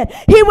him in.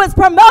 He was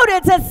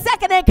promoted to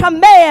second in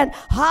command.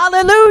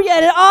 Hallelujah.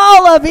 In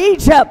all of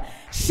Egypt.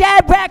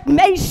 Shadrach,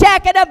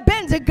 Meshach, and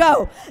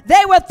Abednego,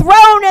 they were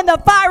thrown in the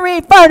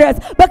fiery furnace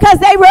because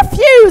they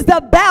refused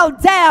to bow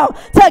down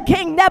to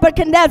King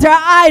Nebuchadnezzar's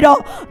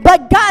idol.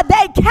 But God,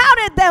 they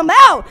counted them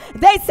out.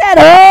 They said,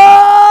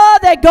 oh,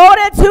 they're going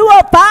into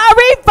a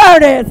fiery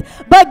furnace.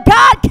 But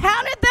God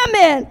counted them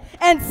in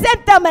and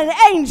sent them an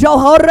angel,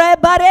 hallelujah,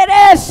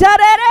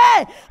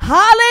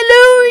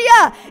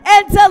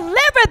 and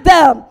delivered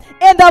them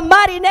in the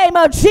mighty name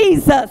of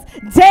Jesus.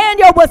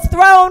 Daniel was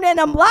thrown in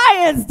a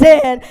lion's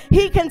den.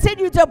 He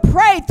continued to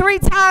pray 3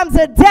 times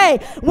a day.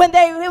 When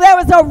there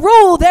was a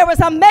rule, there was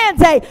a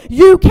mandate.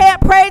 You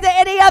can't pray to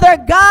any other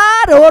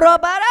God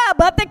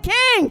but the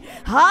king.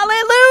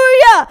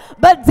 Hallelujah.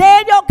 But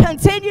Daniel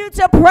continued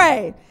to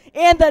pray.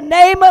 In the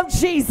name of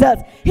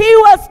Jesus, he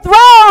was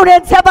thrown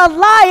into the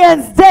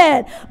lion's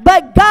den,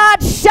 but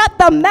God shut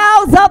the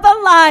mouths of the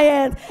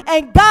lions,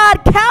 and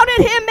God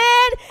counted him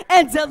in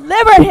and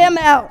delivered him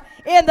out.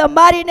 In the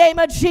mighty name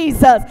of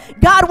Jesus.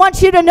 God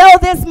wants you to know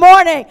this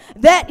morning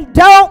that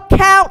don't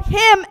count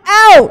him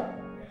out.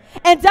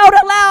 And don't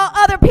allow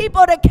other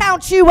people to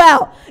count you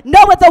out.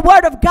 Know what the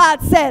word of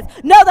God says.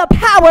 Know the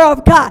power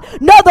of God.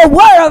 Know the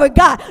word of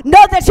God.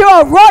 Know that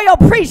you're a royal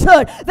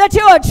priesthood. That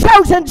you're a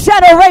chosen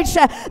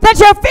generation. That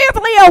you're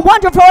fearfully and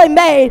wonderfully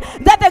made.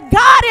 That the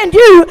God in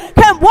you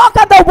can walk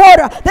on the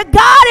water. The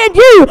God in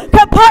you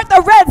can part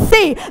the Red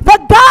Sea. The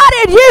God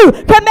in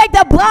you can make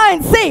the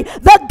blind see.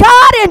 The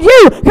God in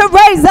you can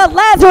raise the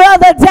Lazarus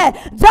of the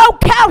dead. Don't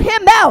count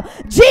him out.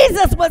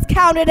 Jesus was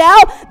counted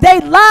out.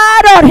 They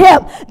lied on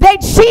him. They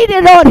cheated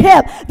on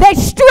him. They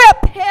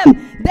stripped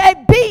him. They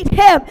beat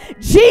him.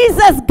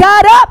 Jesus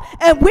got up,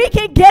 and we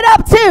can get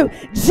up too.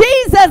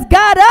 Jesus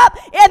got up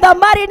in the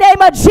mighty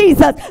name of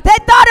Jesus. They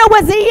thought it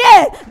was the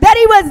end, that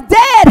he was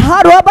dead.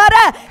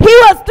 He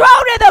was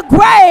thrown in the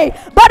grave,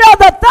 but on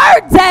the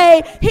 3rd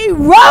day, he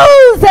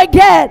rose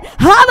again.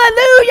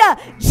 Hallelujah.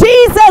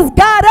 Jesus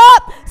got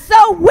up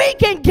so we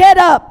can get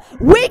up.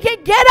 We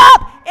can get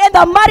up in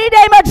the mighty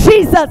name of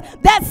Jesus.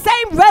 That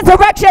same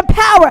resurrection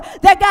power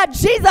that got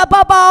Jesus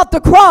up off the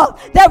cross,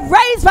 that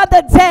raised from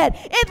the dead,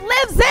 it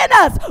lives in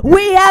us.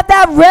 We have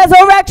that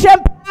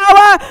resurrection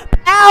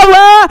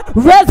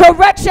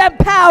resurrection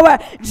power.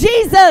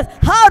 Jesus,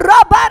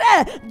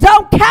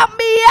 don't count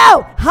me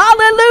out.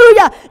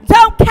 Hallelujah.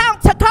 Don't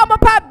count Takoma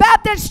Park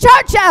Baptist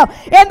Church out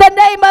in the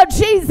name of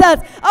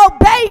Jesus.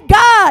 Obey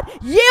God.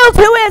 Yield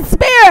to his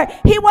spirit.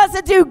 He wants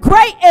to do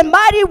great and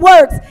mighty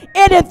works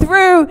in and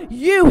through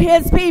you,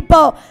 his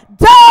people.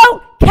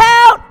 Don't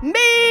count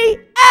me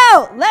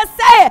out. Let's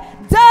say it.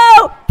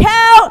 Don't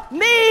count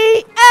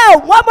me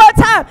out. One more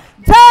time.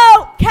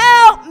 Don't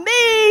count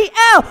me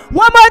out.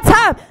 One more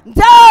time.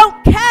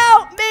 Don't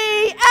count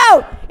me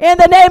out. In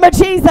the name of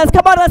Jesus.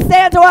 Come on, let's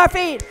stand to our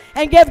feet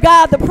and give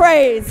God the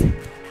praise.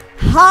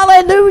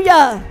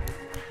 Hallelujah.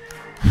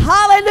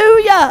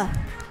 Hallelujah.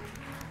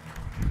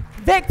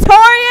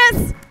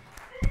 Victorious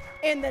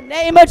In the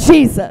name of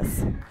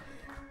Jesus,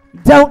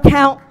 don't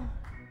count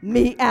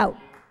me out.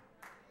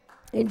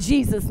 In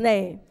Jesus'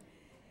 name.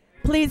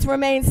 Please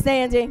remain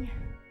standing.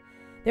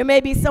 There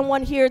may be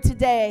someone here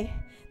today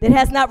that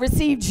has not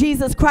received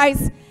Jesus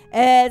Christ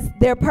as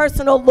their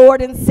personal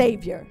Lord and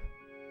Savior.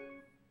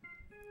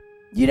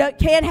 You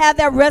can't have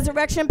that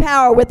resurrection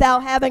power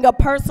without having a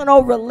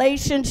personal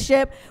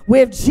relationship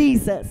with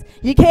Jesus.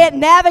 You can't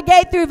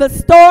navigate through the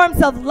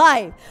storms of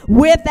life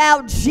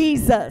without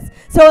Jesus.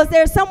 So is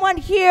there someone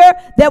here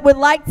that would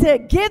like to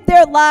give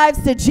their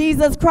lives to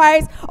Jesus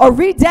Christ or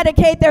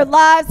rededicate their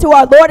lives to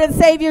our Lord and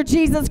Savior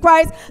Jesus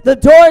Christ? The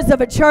doors of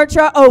a church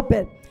are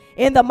open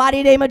in the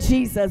mighty name of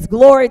Jesus.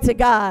 Glory to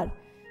God.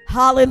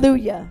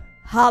 Hallelujah.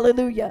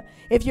 Hallelujah.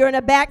 If you're in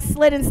a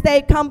backslidden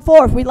state, come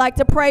forth. We'd like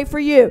to pray for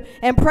you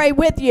and pray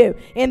with you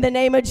in the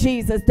name of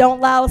Jesus. Don't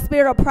allow a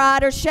spirit of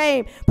pride or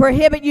shame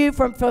prohibit you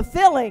from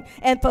fulfilling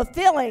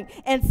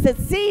and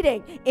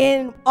succeeding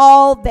in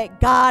all that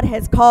God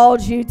has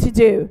called you to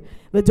do.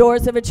 The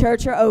doors of a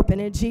church are open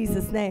in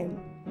Jesus' name.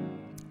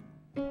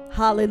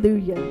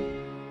 Hallelujah.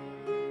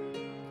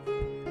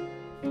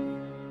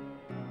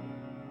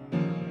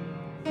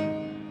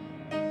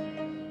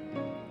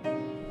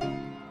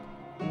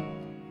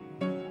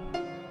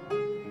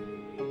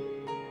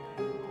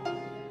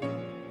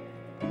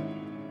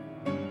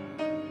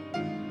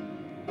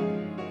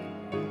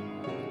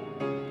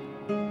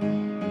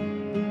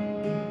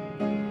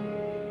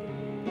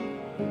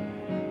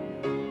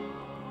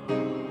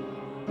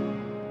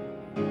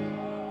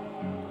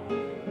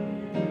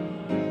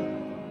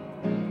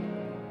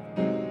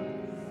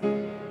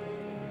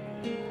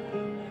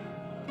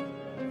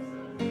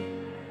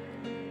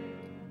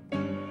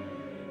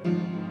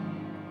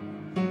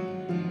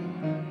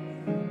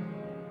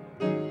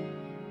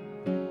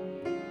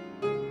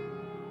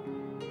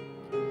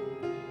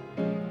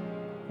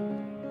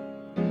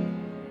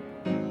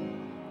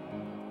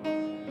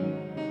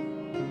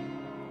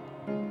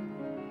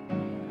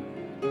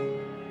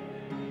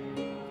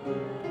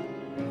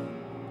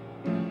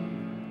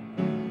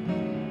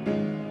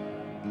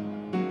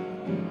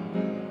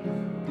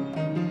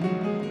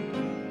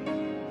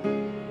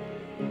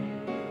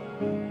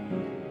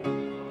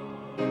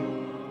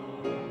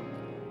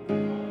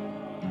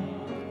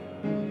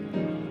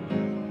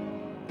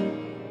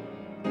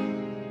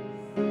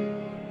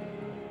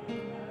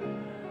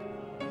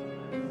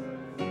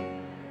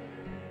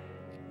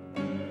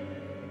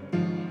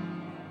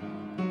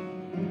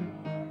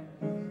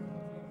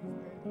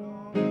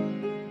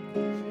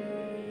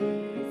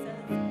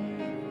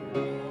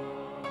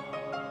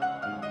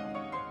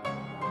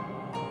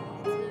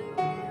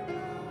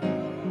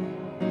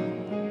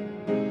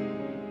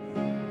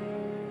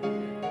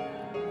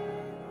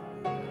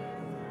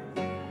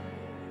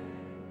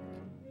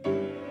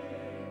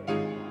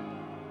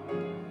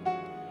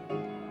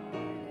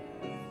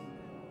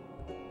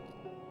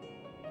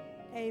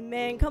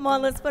 Amen. Come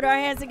on, let's put our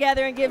hands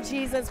together and give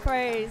Jesus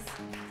praise.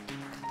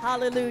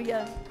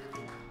 Hallelujah.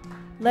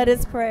 Let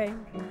us pray.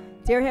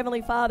 Dear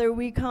Heavenly Father,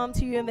 we come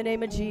to you in the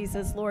name of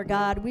Jesus, Lord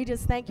God. We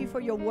just thank you for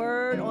your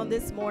word on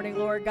this morning,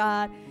 Lord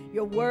God.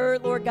 Your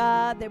word, Lord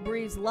God, that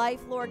breathes life,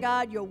 Lord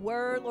God. Your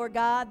word, Lord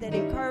God, that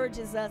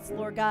encourages us,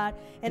 Lord God,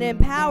 and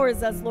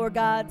empowers us, Lord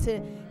God,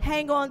 to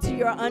hang on to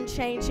your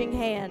unchanging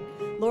hand.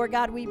 Lord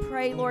God, we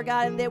pray, Lord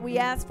God, and that we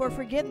ask for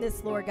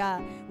forgiveness, Lord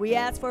God. We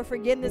ask for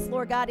forgiveness,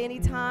 Lord God, any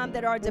time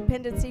that our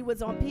dependency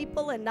was on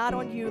people and not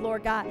on you,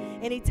 Lord God.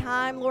 Any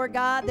time, Lord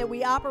God, that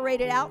we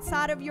operated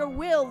outside of your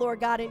will,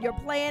 Lord God, and your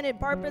plan and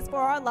purpose for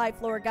our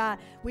life, Lord God.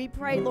 We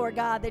pray, Lord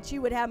God, that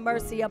you would have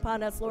mercy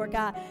upon us, Lord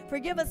God.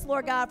 Forgive us,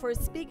 Lord God, for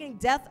speaking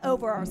death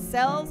over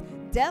ourselves,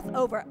 death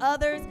over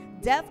others,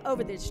 death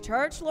over this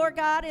church, Lord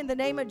God, in the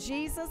name of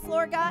Jesus,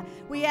 Lord God.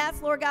 We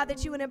ask, Lord God,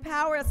 that you would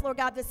empower us, Lord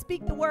God, to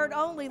speak the word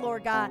only,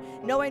 Lord God,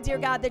 knowing, dear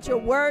God, that your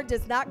word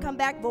does not come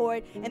back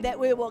void and that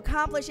we will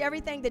accomplish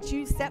everything that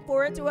you set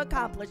for it to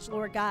accomplish,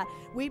 Lord God.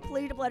 We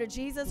plead the blood of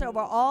Jesus over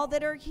all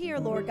that are here,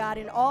 Lord God,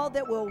 and all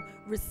that will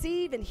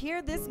receive and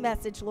hear this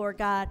message, Lord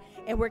God.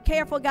 And we're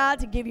careful, God,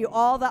 to give you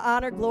all the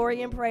honor,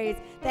 glory, and praise.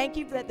 Thank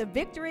you that the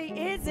victory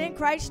is in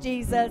Christ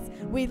Jesus.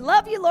 We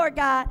love you, Lord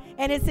God,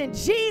 and it's in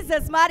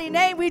Jesus' mighty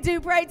name we do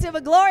pray to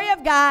the glory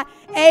of God.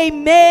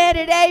 Amen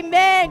and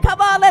amen.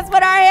 Come on, let's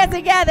put our hands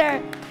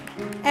together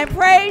and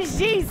praise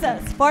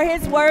Jesus for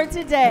his word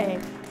today.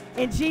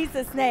 In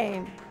Jesus'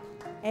 name,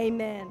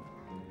 amen.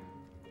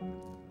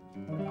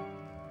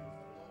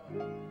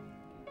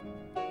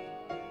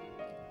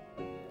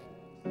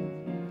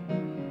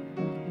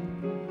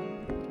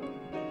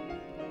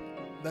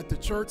 Let the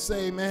church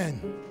say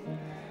amen.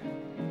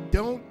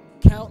 Don't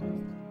count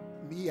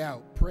me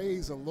out.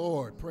 Praise the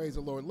Lord. Praise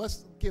the Lord.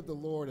 Let's give the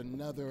Lord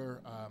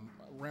another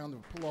round of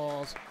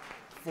applause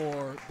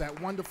for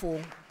that wonderful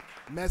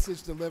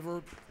message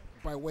delivered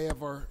by way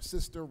of our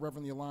sister,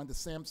 Reverend Yolanda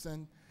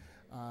Sampson.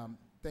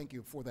 Thank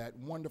you for that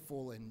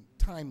wonderful and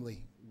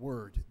timely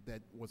word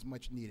that was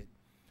much needed.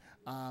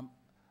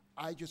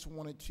 I just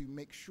wanted to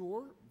make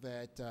sure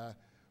that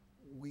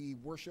we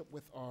worship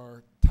with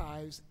our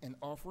tithes and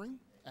offering.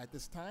 at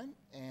this time.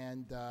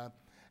 And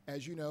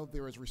as you know,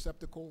 there is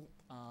receptacle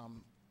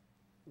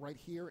right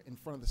here in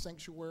front of the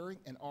sanctuary,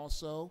 and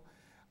also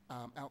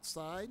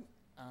outside,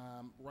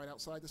 right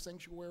outside the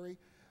sanctuary.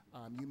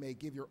 You may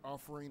give your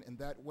offering in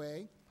that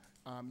way.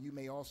 You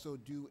may also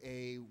do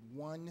a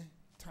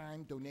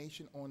one-time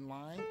donation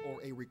online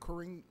or a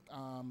recurring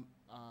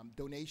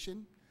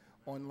donation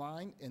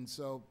online. And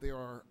so there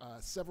are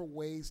several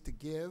ways to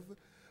give,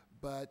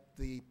 but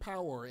the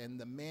power and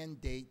the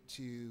mandate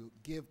to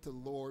give to the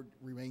Lord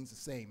remains the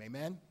same.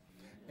 Amen?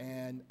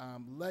 And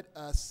let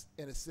us,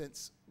 in a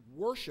sense,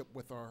 worship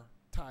with our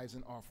tithes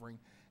and offering.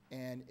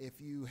 And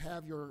if you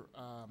have your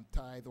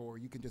tithe, or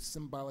you can just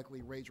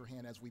symbolically raise your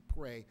hand as we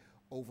pray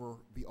over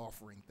the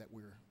offering that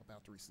we're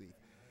about to receive.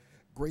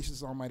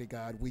 Gracious Almighty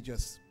God, we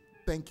just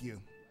thank you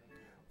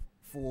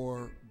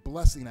for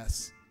blessing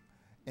us.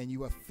 And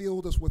you have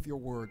filled us with your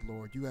word,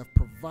 Lord. You have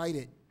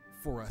provided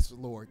for us,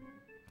 Lord.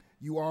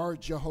 You are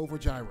Jehovah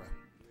Jireh.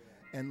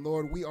 And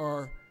Lord, we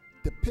are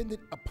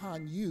dependent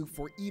upon you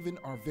for even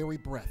our very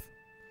breath.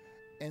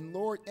 And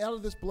Lord, out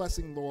of this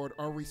blessing, Lord,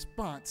 our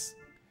response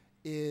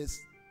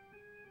is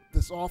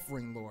this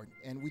offering, Lord.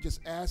 And we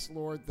just ask,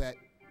 Lord, that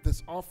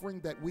this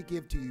offering that we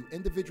give to you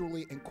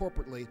individually and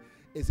corporately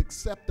is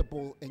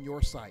acceptable in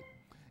your sight.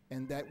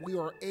 And that we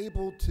are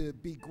able to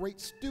be great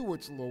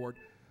stewards, Lord,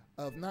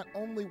 of not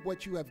only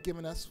what you have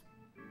given us,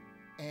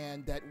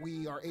 and that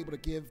we are able to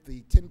give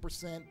the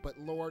 10%, but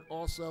Lord,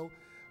 also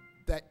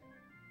that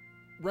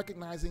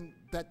recognizing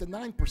that the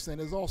 9%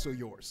 is also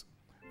yours.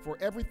 For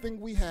everything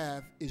we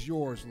have is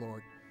yours,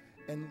 Lord.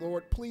 And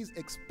Lord, please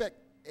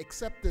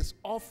accept this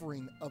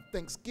offering of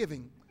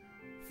thanksgiving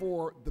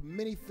for the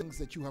many things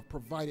that you have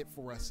provided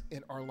for us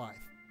in our life.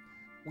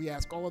 We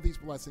ask all of these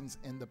blessings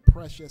in the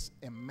precious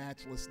and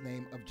matchless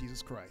name of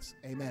Jesus Christ.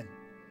 Amen.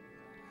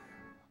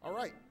 All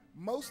right.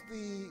 Most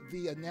of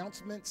the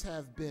announcements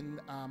have been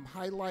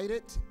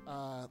highlighted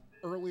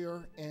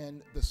earlier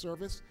in the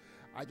service.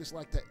 I'd just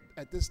like to,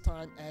 at this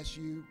time, ask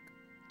you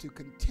to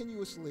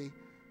continuously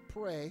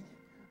pray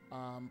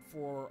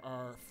for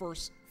our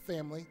first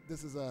family.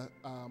 This is a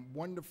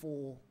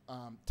wonderful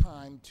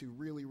time to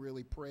really,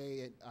 really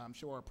pray and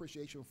show our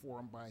appreciation for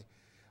them by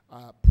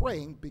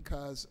praying,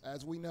 because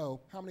as we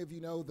know, how many of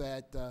you know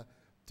that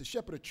to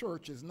shepherd a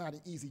church is not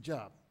an easy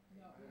job?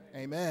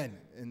 Amen.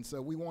 And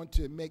so we want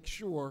to make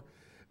sure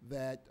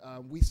that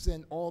we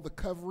send all the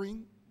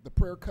covering, the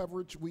prayer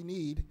coverage we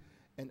need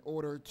in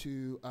order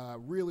to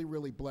really,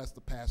 really bless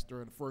the pastor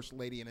and the first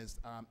lady and his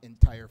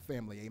entire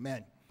family.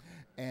 Amen.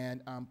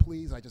 And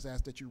please, I just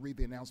ask that you read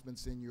the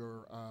announcements in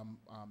your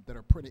that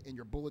are printed in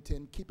your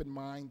bulletin. Keep in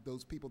mind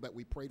those people that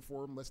we prayed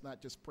for them. Let's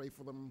not just pray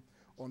for them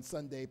on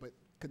Sunday, but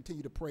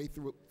continue to pray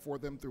for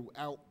them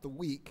throughout the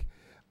week.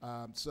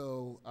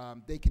 So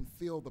they can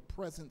feel the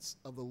presence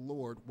of the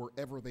Lord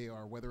wherever they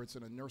are, whether it's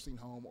in a nursing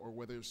home or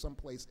whether it's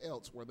someplace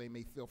else where they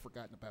may feel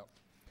forgotten about.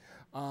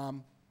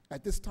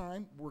 At this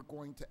time, we're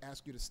going to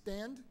ask you to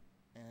stand,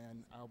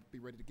 and I'll be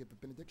ready to give the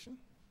benediction.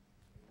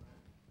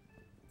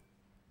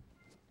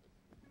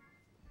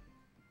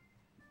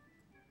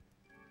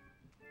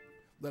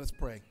 Let us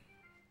pray.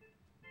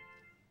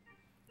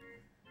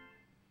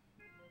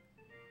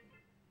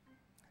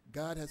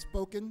 God has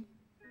spoken.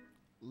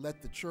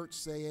 Let the church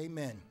say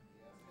amen.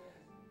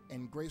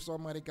 And gracious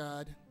Almighty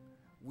God,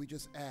 we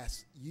just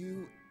ask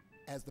you,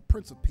 as the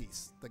Prince of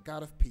Peace, the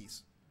God of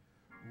peace,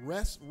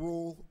 rest,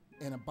 rule,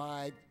 and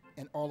abide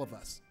in all of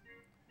us.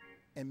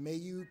 And may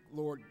you,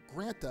 Lord,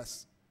 grant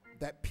us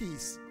that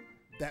peace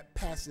that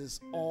passes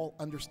all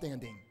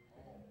understanding,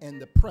 in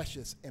the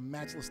precious and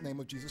matchless name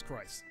of Jesus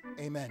Christ.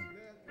 Amen.